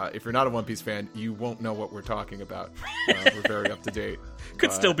listen. If you're not a One Piece fan, you won't know what we're talking about. We're very up to date.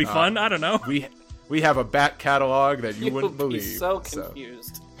 Could still be fun. I don't know. We have a back catalog that you wouldn't believe. So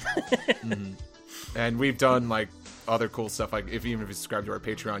confused. And we've done like other cool stuff. Like even if you subscribe to our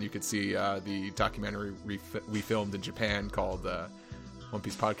Patreon, you could see the documentary we filmed in Japan called One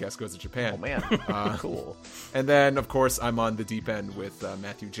Piece Podcast Goes to Japan. Oh man, cool. And then of course I'm on The Deep End with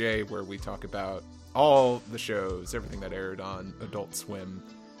Matthew J, where we talk about all the shows, everything that aired on Adult Swim.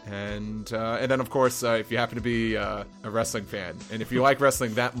 And then of course if you happen to be a wrestling fan, and if you like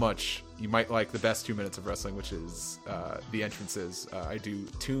wrestling that much, you might like the best 2 minutes of wrestling, which is the entrances. I do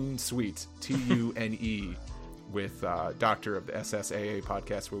Tune Sweet, TUNE, with Doctor of the SSAA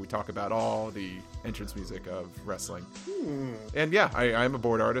podcast, where we talk about all the entrance music of wrestling. And yeah, I'm a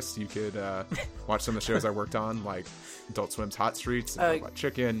board artist. You could watch some of the shows I worked on, like Adult Swim's Hot Streets, and Robot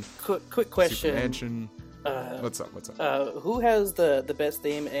Chicken. Quick question. Super Mansion. What's up? Who has the best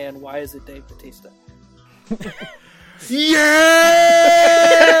theme, and why is it Dave Bautista? Yeah!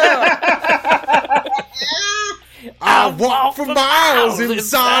 I walk for miles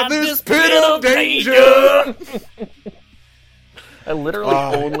inside this pit of danger. I literally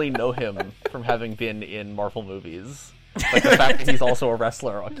only know him from having been in Marvel movies. Like the fact that he's also a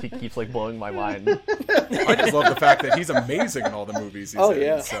wrestler keeps like blowing my mind. I just love the fact that he's amazing in all the movies he's in.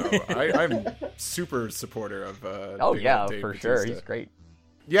 Yeah. So I'm super supporter of Dave for Bautista. Sure, he's great.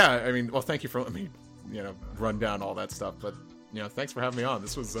 Yeah, I mean, well, thank you for letting me, run down all that stuff, but thanks for having me on.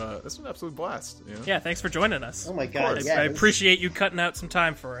 This was an absolute blast. Yeah, thanks for joining us. Oh my god, I appreciate you cutting out some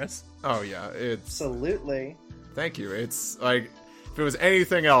time for us. Oh yeah, absolutely. Thank you. It's like, if it was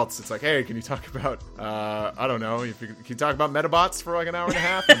anything else, it's like, hey, can you talk about I don't know, can you talk about Metabots for like an hour and a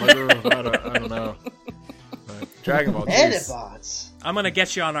half? I'm like, I don't know. Dragon Ball. Metabots. I'm gonna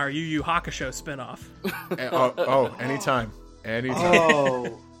get you on our Yu Yu Hakusho spinoff. Anytime.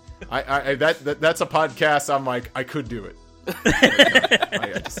 Oh. That's a podcast. I'm like, I could do it.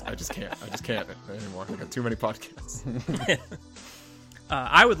 I just can't anymore. I got too many podcasts.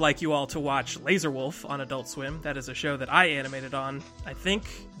 I would like you all to watch Laser Wolf on Adult Swim. That is a show that I animated on. I think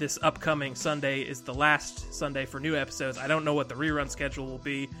this upcoming Sunday is the last Sunday for new episodes. I don't know what the rerun schedule will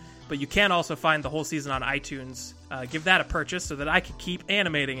be, but you can also find the whole season on iTunes. Give that a purchase so that I can keep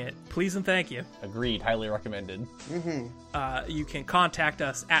animating it. Please and thank you. Agreed. Highly recommended. You can contact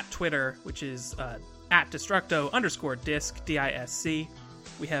us at Twitter, which is at Destructo_disc, DISC.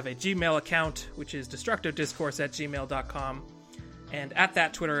 We have a Gmail account, which is destructodiscourse@gmail.com. And at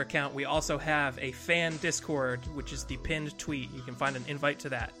that Twitter account, we also have a fan Discord, which is the pinned tweet. You can find an invite to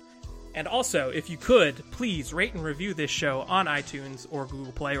that. And also, if you could, please rate and review this show on iTunes or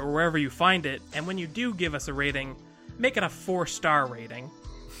Google Play or wherever you find it. And when you do give us a rating, make it a 4-star rating.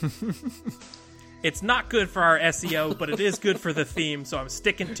 It's not good for our SEO, but it is good for the theme, so I'm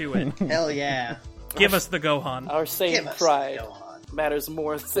sticking to it. Hell yeah. Give us the Gohan. Our same pride matters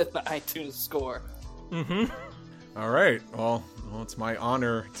more than the iTunes score. All right. Well, it's my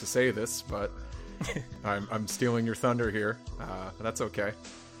honor to say this, but I'm stealing your thunder here. That's okay.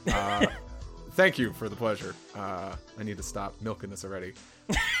 Thank you for the pleasure. I need to stop milking this already.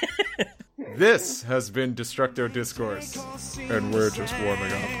 This has been Destructo Discourse, and we're just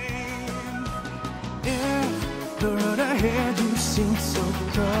warming up. The road ahead, you seem so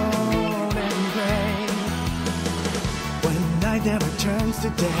cold and gray. When night never turns to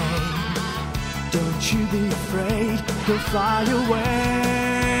day, don't you be afraid, you'll fly away.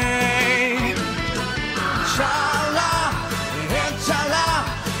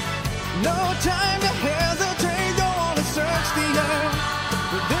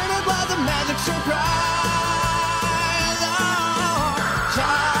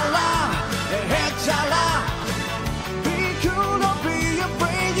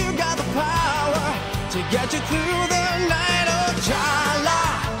 get you through the night. Oh, chala,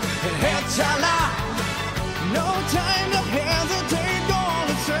 hey, chala. No time to hesitate,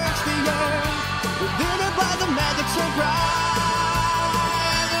 gonna search the earth. Within it by the magic so bright.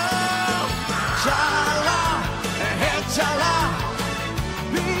 Oh, chala, hey, chala.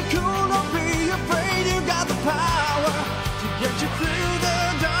 Be cool, don't be afraid, you got the power to get you through.